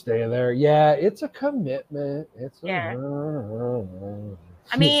 Just go stay there. Yeah, it's a commitment. I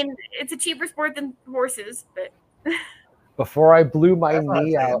mean, it's a cheaper sport than horses, but... Before I blew my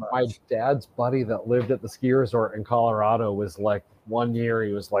knee out, my dad's buddy that lived at the ski resort in Colorado was like, one year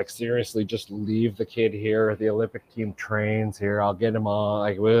he was like, seriously, just leave the kid here. The Olympic team trains here. I'll get him on.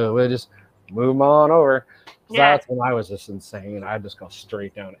 Like, we'll just move him on over. That's when I was just insane. I'd just go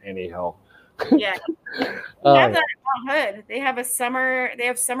straight down any hill. Yeah. We have that at Mount Hood. They have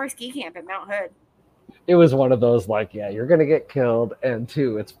summer ski camp at Mount Hood. It was one of those you're going to get killed, and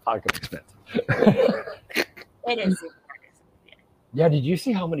 2, it's fucking expensive. It is. Yeah, did you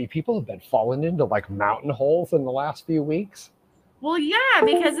see how many people have been falling into mountain holes in the last few weeks? Well, yeah,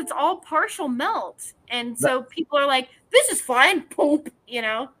 because it's all partial melt. And so people are like, this is fine, poop,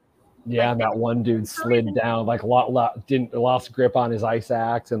 Yeah, and that one dude slid down, lost grip on his ice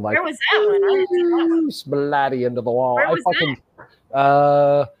axe and where was that one? I didn't see that one. Splatty into the wall. Where was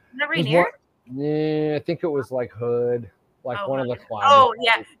that? Not Rainier? Yeah, I think it was Hood. One of the climbers. Oh,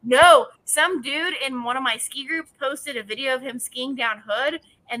 yeah. No, some dude in one of my ski groups posted a video of him skiing down Hood,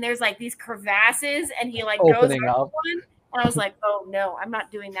 and there's these crevasses, and he opening goes up. One, and I was like, oh, no, I'm not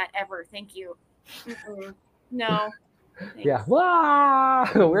doing that ever. Thank you. No. Thanks. Yeah. Wow.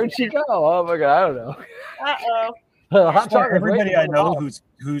 Where'd she go? Oh, my God. I don't know. Uh-oh. Everybody I know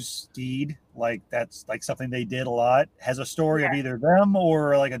who's skied, that's something they did a lot, has a story of either them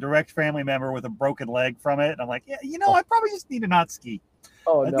or a direct family member with a broken leg from it. And I'm like, I probably just need to not ski.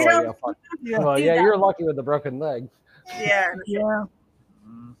 Oh, no. Well, you're lucky with the broken leg. Yeah. Yeah.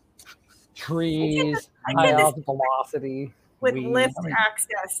 Trees, high velocity. With lift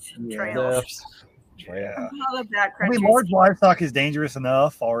access trails. Yeah. I mean, large livestock is dangerous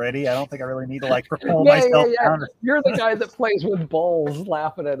enough already. I don't think I really need to propel myself down. You're the guy that plays with bulls,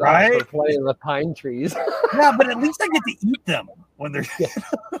 laughing at us for playing with pine trees. Yeah, but at least I get to eat them when they're. Yeah,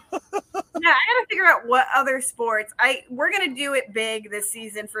 I gotta figure out what other sports. We're gonna do it big this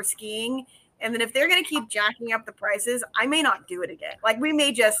season for skiing, and then if they're gonna keep jacking up the prices, I may not do it again. We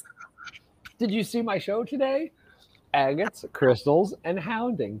may just. Did you see my show today? Agates, crystals, and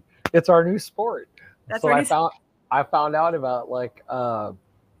hounding. It's our new sport. That's I found out about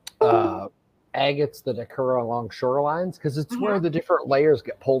agates that occur along shorelines because it's where the different layers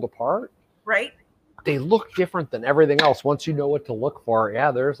get pulled apart. Right. They look different than everything else. Once you know what to look for,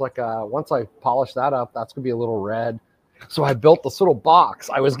 there's once I polish that up, that's gonna be a little red. So I built this little box.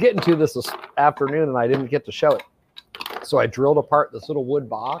 I was getting to this afternoon and I didn't get to show it. So I drilled apart this little wood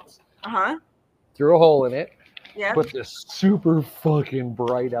box. Threw a hole in it. Yeah. Put this super fucking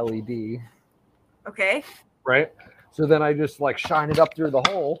bright LED. Okay. Right. So then I just shine it up through the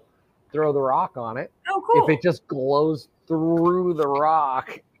hole, throw the rock on it. Oh, cool. If it just glows through the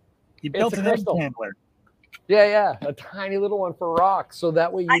rock, you built an egg handler. Yeah, a tiny little one for rocks. So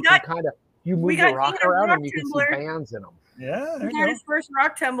that way you can move the rock around and you can see bands in them. Yeah. He got his first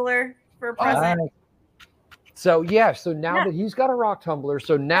rock tumbler for a present. So now that he's got a rock tumbler,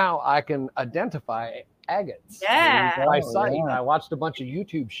 so now I can identify agates by sight. Yeah. I watched a bunch of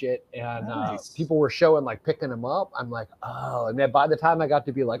YouTube shit, and people were showing like picking them up. I'm like, oh, and then by the time I got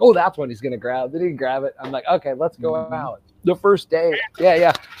to be like, oh, that's what he's gonna grab. Did he grab it? I'm like, okay, let's go out. The first day,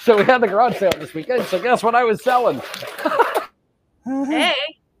 yeah. So we had the garage sale this weekend. So guess what I was selling? Hey,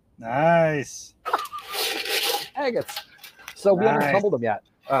 nice agates. So we haven't tumbled them yet.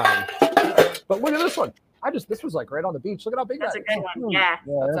 But look at this one. This was like right on the beach. Look at how big that's that a is. good one. Yeah.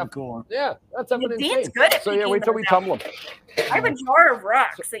 that's a cool one. Yeah, that's up in Dean's insane. good at So yeah, wait till we tumble them. I have a jar of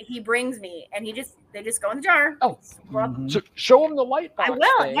rocks that he brings me, and they just go in the jar. Oh, so show him the light box. I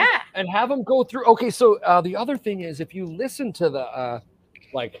will, thing yeah. And have him go through. Okay, so the other thing is, if you listen to the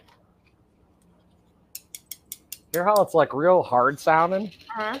like, hear how it's like real hard sounding.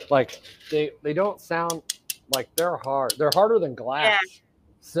 Like they don't sound like they're hard. They're harder than glass. Yeah.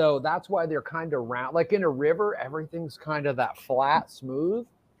 So that's why they're kind of round. Like in a river, everything's kind of that flat, smooth.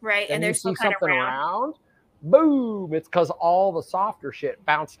 Right. Then and you there's see something round. Boom. It's because all the softer shit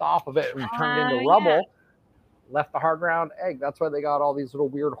bounced off of it and turned into rubble, left the hard round egg. That's why they got all these little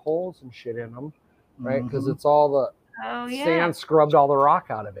weird holes and shit in them, right? Because it's all the sand scrubbed all the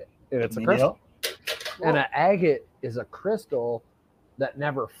rock out of it. And it's a crystal. And an agate is a crystal that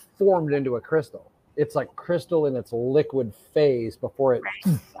never formed into a crystal. It's like crystal in its liquid phase before it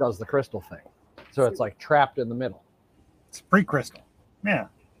does the crystal thing. So it's like trapped in the middle. It's pre-crystal. Yeah.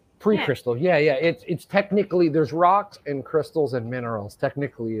 Pre-crystal. Yeah. It's technically, there's rocks and crystals and minerals.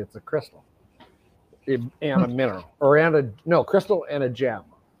 Technically, it's a crystal and a mineral. Crystal and a gem.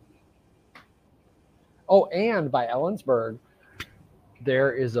 Oh, and by Ellensburg,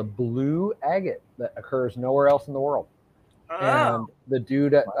 there is a blue agate that occurs nowhere else in the world. And the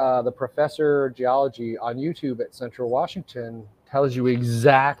dude at the professor of geology on YouTube at Central Washington tells you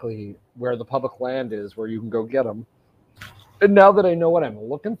exactly where the public land is, where you can go get them. And now that I know what I'm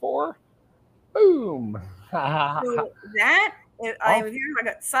looking for, boom. So that, if you're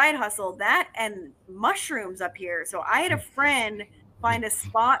like a side hustle, that and mushrooms up here. So I had a friend find a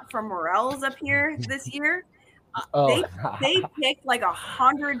spot for morels up here this year. They picked like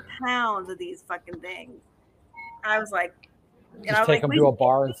 100 pounds of these fucking things. I was like, just take them to a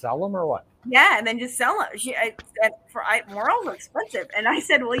bar and sell them, or what? Yeah, and then just sell them. Morels are expensive, and I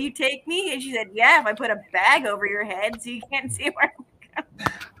said, "Will you take me?" And she said, "Yeah, if I put a bag over your head so you can't see where I'm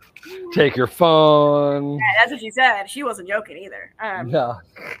going." Take your phone. Yeah, that's what she said. She wasn't joking either. Yeah.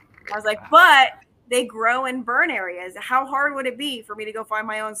 I was like, but they grow in burn areas. How hard would it be for me to go find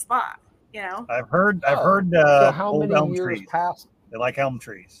my own spot? You know. I've heard. So how old many elm years trees. past? They like elm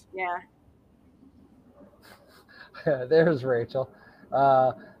trees. Yeah. There's Rachel.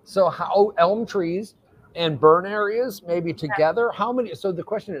 So how elm trees and burn areas maybe together? How many? So the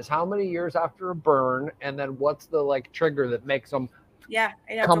question is, how many years after a burn, and then what's the like trigger that makes them? Yeah,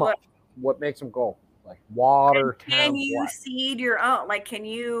 come up. What makes them go? Like water. Can you seed your own? Like, can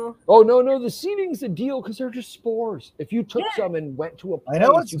you? Oh no, the seeding's a deal because they're just spores. If you took some and went to a place, I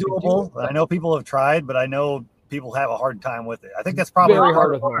know it's doable. I know people have tried, but I know people have a hard time with it. I think that's probably very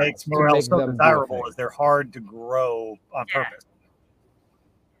hard what makes morels so desirable is they're hard to grow on purpose.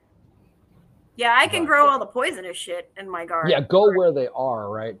 Yeah, I can grow all the poisonous shit in my garden. Yeah, go where they are,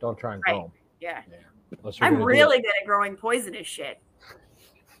 right? Don't try and grow them. Yeah. I'm really good at growing poisonous shit.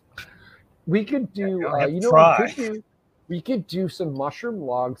 We could do, we could do some mushroom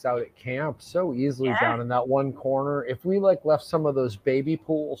logs out at camp so easily down in that one corner. If we like left some of those baby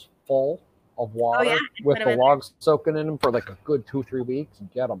pools full of water with the logs soaking in them for like a good 2-3 weeks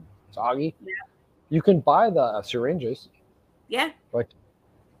and get them soggy. Yeah. You can buy the syringes. Yeah. Like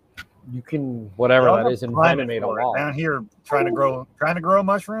you can whatever that is and venomate a log. Down here trying to grow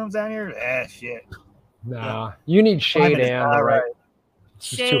mushrooms down here. Shit. Nah, you need shade and right.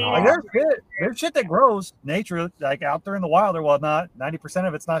 Shade. There's shit that grows nature, like out there in the wild or whatnot. 90%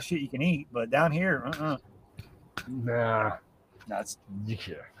 of it's not shit you can eat, but down here, nah, that's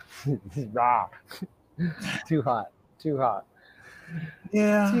too hot.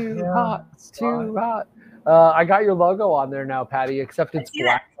 Yeah, too hot. I got your logo on there now, Patty. Except it's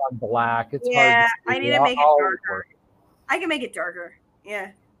black on black. It's hard. I need to make it darker. I can make it darker.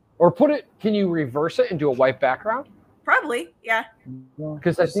 Yeah. Or can you reverse it and do a white background? Probably, yeah.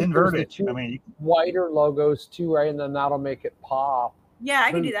 Because I think there's the two whiter logos too, right? And then that'll make it pop. Yeah,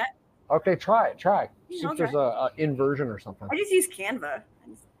 I can do that. Okay, try it. See if there's a inversion or something. I just use Canva.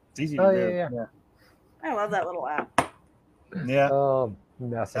 It's easy to do. Yeah. I love that little app. Yeah.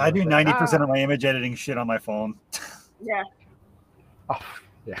 I do 90% of my image editing shit on my phone. Yeah. Oh,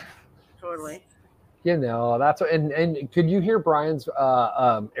 yeah. Totally. You know, that's what, and could you hear Brian's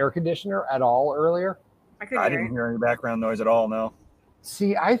air conditioner at all earlier? I didn't hear any background noise at all. No.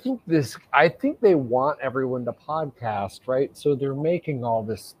 See, I think they want everyone to podcast, right? So they're making all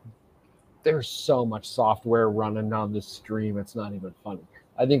this. There's so much software running on this stream. It's not even funny.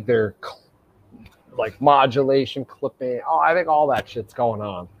 I think they're like modulation, clipping. Oh, I think all that shit's going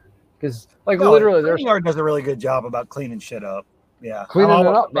on. Because literally, StreamYard does a really good job about cleaning shit up. Yeah, cleaning it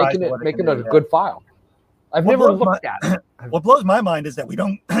up, making it a good file. I've never looked at it. What blows my mind is that we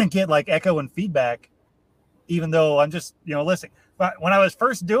don't get like echo and feedback, even though I'm just listening. But when I was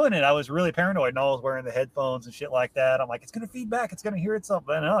first doing it, I was really paranoid, and I was wearing the headphones and shit like that. I'm like, it's gonna feedback, it's gonna hear itself,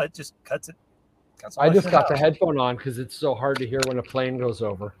 but no, it just cuts it. I just got the headphone on because it's so hard to hear when a plane goes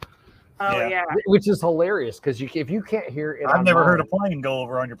over. Oh yeah, which is hilarious because if you can't hear it, I've never heard a plane go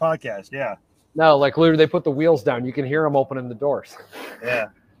over on your podcast. Yeah, no, like literally they put the wheels down. You can hear them opening the doors. Yeah,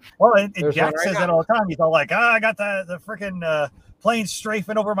 well, Jack says that all the time. He's all like, I got the freaking plane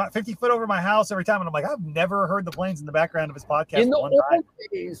strafing over 50 foot over my house every time, and I'm like, I've never heard the planes in the background of his podcast. In the old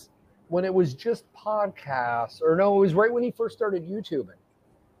days, when it was just podcasts, or no, it was right when he first started YouTubing.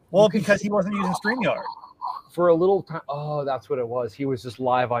 Well, because he wasn't using StreamYard. For a little time. Oh, that's what it was. He was just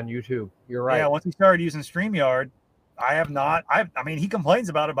live on YouTube. You're right. Yeah, once he started using StreamYard, I have not. I mean, he complains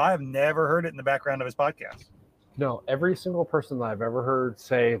about it, but I have never heard it in the background of his podcast. No, every single person that I've ever heard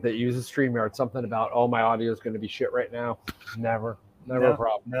say that uses StreamYard, something about, oh, my audio is going to be shit right now. Never a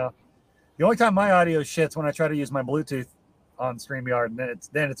problem. No. The only time my audio shit's when I try to use my Bluetooth on StreamYard, and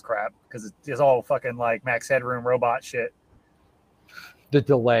then it's crap because it's all fucking like Max Headroom robot shit. The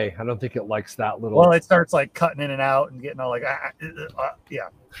delay. I don't think it likes that little. Well, it starts like cutting in and out and getting all like, yeah.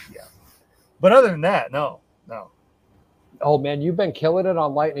 But other than that, no. Oh man, you've been killing it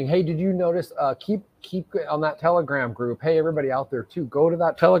on Lightning. Hey, did you notice? Keep on that Telegram group. Hey, everybody out there too, go to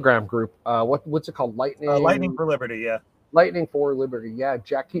that Telegram group. What's it called? Lightning. Lightning for Liberty. Yeah. Lightning for Liberty. Yeah.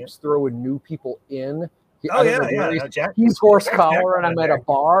 Jack keeps throwing new people in. Jack. He's horse collaring them at a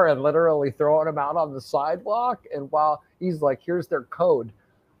bar and literally throwing them out on the sidewalk. And while he's like, here's their code.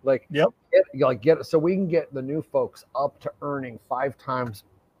 Like, get so we can get the new folks up to earning 5 times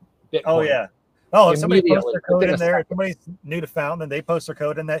Bitcoin. Oh yeah. Oh, if somebody posts their code in there, if somebody's new to Fountain and they post their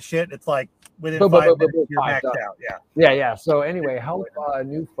code in that shit, it's like within 5 minutes you're maxed out. Yeah. So anyway, help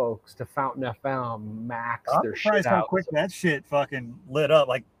new folks to Fountain FM max their shit out. How quick that shit fucking lit up.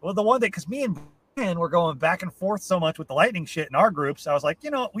 Like, well, the one day, because me and Brian were going back and forth so much with the Lightning shit in our groups, I was like,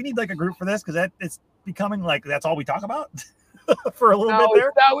 we need like a group for this because it's becoming like that's all we talk about. For a little bit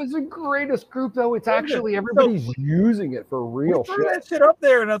there. That was the greatest group, though. It's actually everybody's using it for real shit. That shit up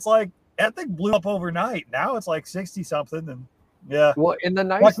there, and it's like that thing blew up overnight. Now it's like 60 something, and yeah. Well, and the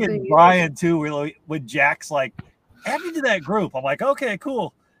nice thing, Brian too, really with Jack's like, add me to that group. I'm like, okay,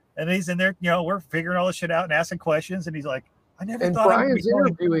 cool. And he's in there, we're figuring all this shit out and asking questions, and he's like, I never thought. Brian's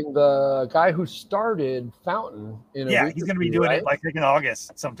interviewing the guy who started Fountain. He's going to be doing it like in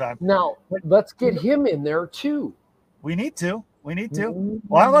August sometime. Now let's get him in there too. We need to. Well,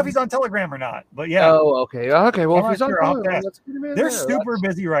 I don't know if he's on Telegram or not, but yeah. Oh, okay. Well, if he's on Telegram, let's get him in. They're super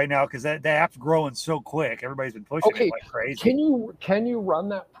busy right now because that app's growing so quick. Everybody's been pushing it like crazy. Can you run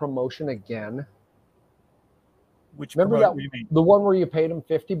that promotion again? Remember that? You mean? The one where you paid them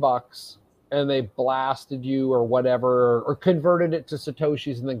 $50 and they blasted you or whatever, or converted it to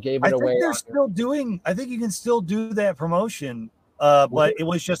Satoshis and then gave it away. I think you can still do that promotion. But it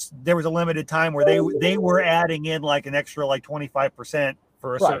was just there was a limited time where they were adding in like an extra like 25%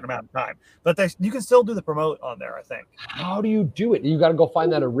 for a certain amount of time. But you can still do the promote on there, I think. How do you do it? You got to go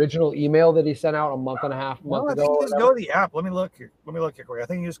find that original email that he sent out a month and a half ago. I think you just go to the app. Let me look here quick. I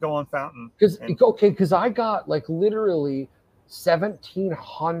think you just go on Fountain. Because I got like literally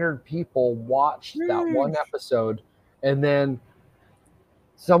 1,700 people watched that one episode, and then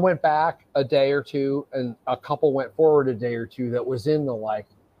some went back a day or two, and a couple went forward a day or two that was in the like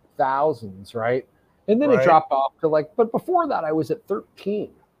thousands, right? And then it dropped off to like, but before that I was at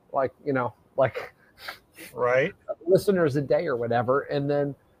 13, listeners a day or whatever. And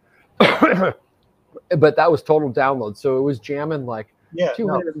then, but that was total download. So it was jamming like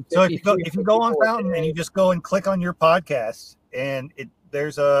 250. So if you go on Fountain and you just go and click on your podcast, and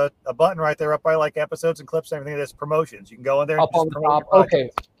there's a button right there up by like episodes and clips and everything that's promotions. You can go in there up on the top.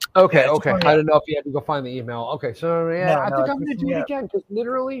 Okay. I don't know if you had to go find the email. Okay, so I think I'm gonna do it again because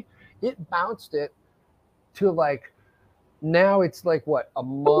literally it bounced it to like now it's like what, a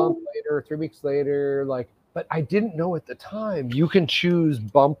month later, 3 weeks later, like. But I didn't know at the time you can choose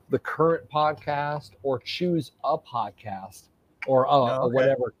bump the current podcast or choose a podcast or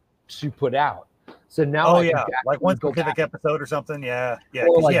whatever to put out. So now, like one specific episode or something. Yeah.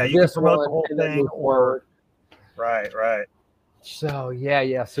 Or like you can promote the whole thing. Or Right. So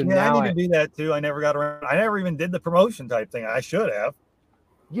yeah. So Yeah, now I need to do that too. I never got around. I never even did the promotion type thing. I should have.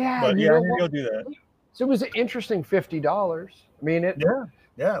 Yeah, But yeah, I need to go do that. So it was an interesting $50. I mean,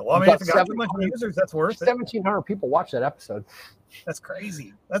 Yeah. Well, I mean, if it got too much users, that's worth it. 1,700 people watched that episode. That's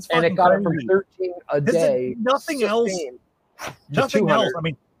crazy. That's and fucking it got crazy. it from 13 a day. Nothing else. Nothing else. I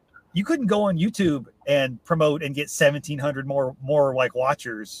mean, you couldn't go on YouTube and promote and get 1,700 more like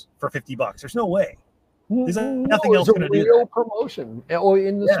watchers for $50. There's no way. There's nothing else going to do that. Promotion.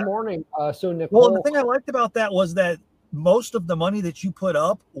 In this morning, so Nicole. Well, the thing I liked about that was that most of the money that you put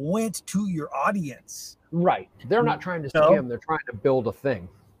up went to your audience. Right. They're not trying to scam. They're trying to build a thing.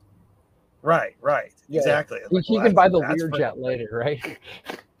 Right. Yeah. Exactly. Like, you can buy the Learjet later,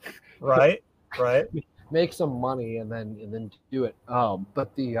 right? Right. Make some money and then do it.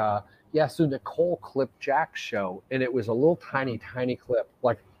 But so Nicole clipped Jack's show, and it was a little tiny clip,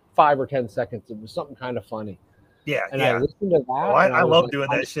 like 5 or 10 seconds. It was something kind of funny. Yeah. I listened to that. I love doing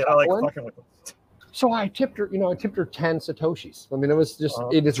that shit. I like fucking with them. So I tipped her, 10 Satoshis. I mean, it was just,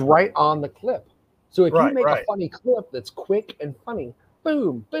 it is right on the clip. So if you make a funny clip that's quick and funny,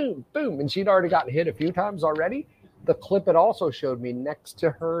 boom, boom, boom. And she'd already gotten hit a few times already. The clip it also showed me next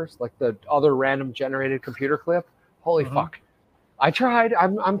to hers, like the other random generated computer clip. Holy fuck. I tried.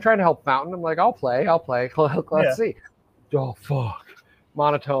 I'm trying to help Fountain. I'm like, I'll play. Let's see. Oh, fuck.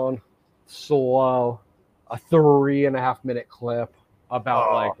 Monotone, slow, a 3.5 minute clip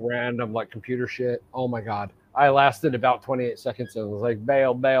about like random like computer shit. Oh my God. I lasted about 28 seconds and was like,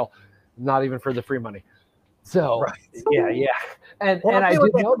 bail, not even for the free money. So yeah. And I did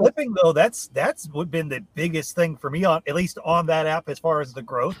know clipping though, that's been the biggest thing for me on, at least on that app, as far as the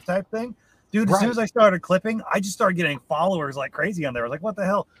growth type thing. Dude, as soon as I started clipping, I just started getting followers like crazy on there. I was like, what the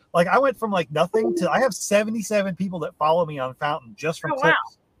hell? Like I went from like nothing to, I have 77 people that follow me on Fountain just from clips. Wow.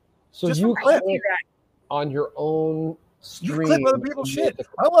 So just you clip on your own stream. You clip other people's shit.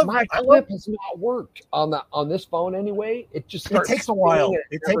 My clip has not worked on this phone anyway. It just starts. It takes a while.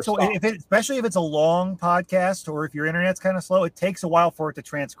 It takes a while, especially if it's a long podcast or if your internet's kind of slow. It takes a while for it to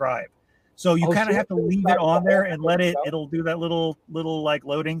transcribe. So you kind of have to leave it on there and let it. It'll do that little like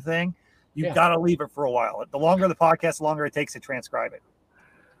loading thing. You've got to leave it for a while. The longer the podcast, the longer it takes to transcribe it.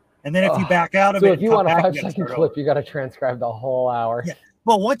 And then if you back out of it, if you want a 5-second clip, you got to transcribe the whole hour. Yeah.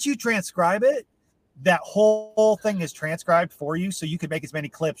 But once you transcribe it, that whole thing is transcribed for you, so you can make as many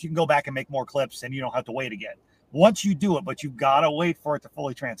clips. You can go back and make more clips, and you don't have to wait again. Once you do it, but you've got to wait for it to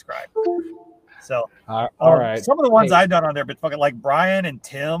fully transcribe. So, all right. Some of the ones I've done on there, but fucking like Brian and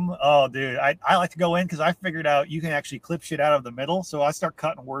Tim. Oh, dude, I like to go in because I figured out you can actually clip shit out of the middle. So I start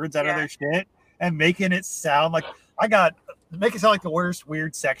cutting words out of their shit and making it sound like make it sound like the worst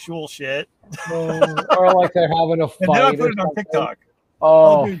weird sexual shit, or like they're having a fight. And then I put it on TikTok.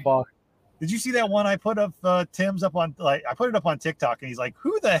 Oh dude. Fuck. Did you see that one I put up Tim's up on, like, I put it up on TikTok and he's like,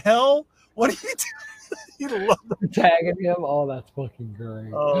 who the hell? What are you doing? He loved tagging him. Oh, that's fucking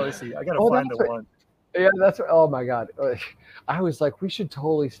great. Oh, let's see. I got to find the one. Yeah, oh my God. I was like, we should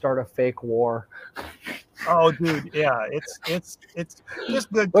totally start a fake war. Oh, dude. Yeah. It's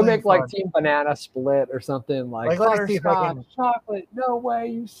just good. We'll make like Team Banana Split or something like butterscotch, chocolate. No way,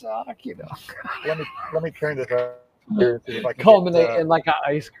 you suck, Let me turn this up. Culminate in like an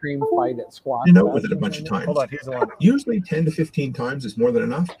ice cream fight at squash. With it a bunch of times. Hold on, here's the one. Usually 10 to 15 times is more than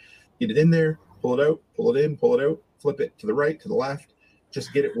enough. Get it in there, pull it out, pull it in, pull it out, flip it to the right, to the left.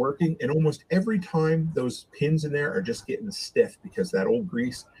 Just get it working. And almost every time those pins in there are just getting stiff because that old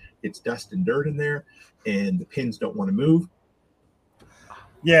grease gets dust and dirt in there and the pins don't want to move.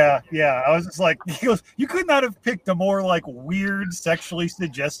 Yeah. I was just like, he goes, you could not have picked a more like weird, sexually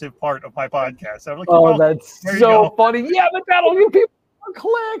suggestive part of my podcast. I'm like, oh, that's so funny. Yeah, but that'll give people a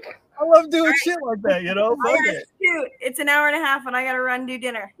click. I love doing shit like that, It's cute. It's an hour and a half, and I got to run do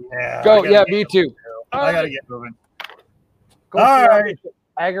dinner. Yeah. Go. Yeah, me too. I got to get moving. All right.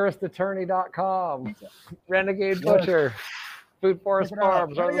 AgoristAttorney.com. Renegade Butcher. Food Forest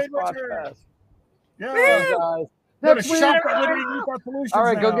Farms. Yeah, guys. That's shop all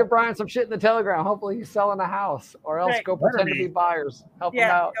right, go get Brian some shit in the Telegram. Hopefully he's selling a house, or else go pretend to be buyers. Help him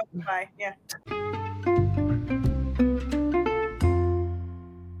out. Buy. Yeah.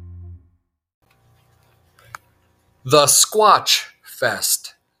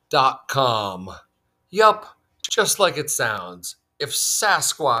 TheSquatchFest.com. Yup, just like it sounds. If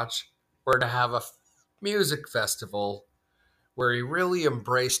Sasquatch were to have a music festival where he really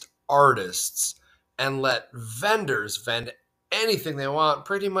embraced artists and let vendors vend anything they want,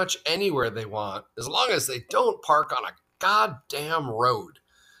 pretty much anywhere they want, as long as they don't park on a goddamn road.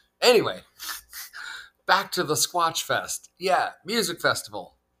 Anyway, back to the Squatch Fest. Yeah, music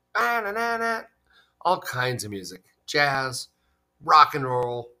festival. All kinds of music. Jazz, rock and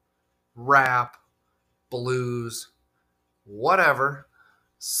roll, rap, blues, whatever.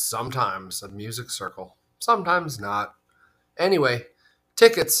 Sometimes a music circle, sometimes not. Anyway,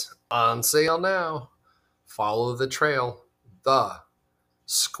 tickets on sale now. Follow the trail, the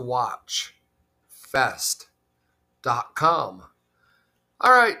squatchfest.com.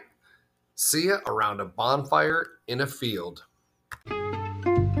 All right, see you around a bonfire in a field.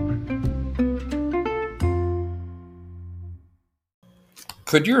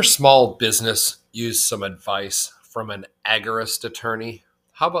 Could your small business use some advice from an agorist attorney?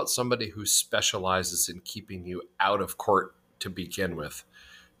 How about somebody who specializes in keeping you out of court to begin with?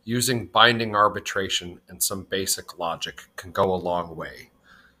 Using binding arbitration and some basic logic can go a long way.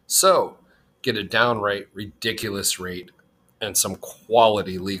 So, get a downright ridiculous rate and some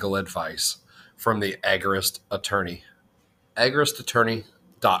quality legal advice from the agorist attorney.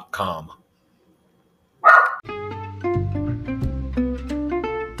 agoristattorney.com.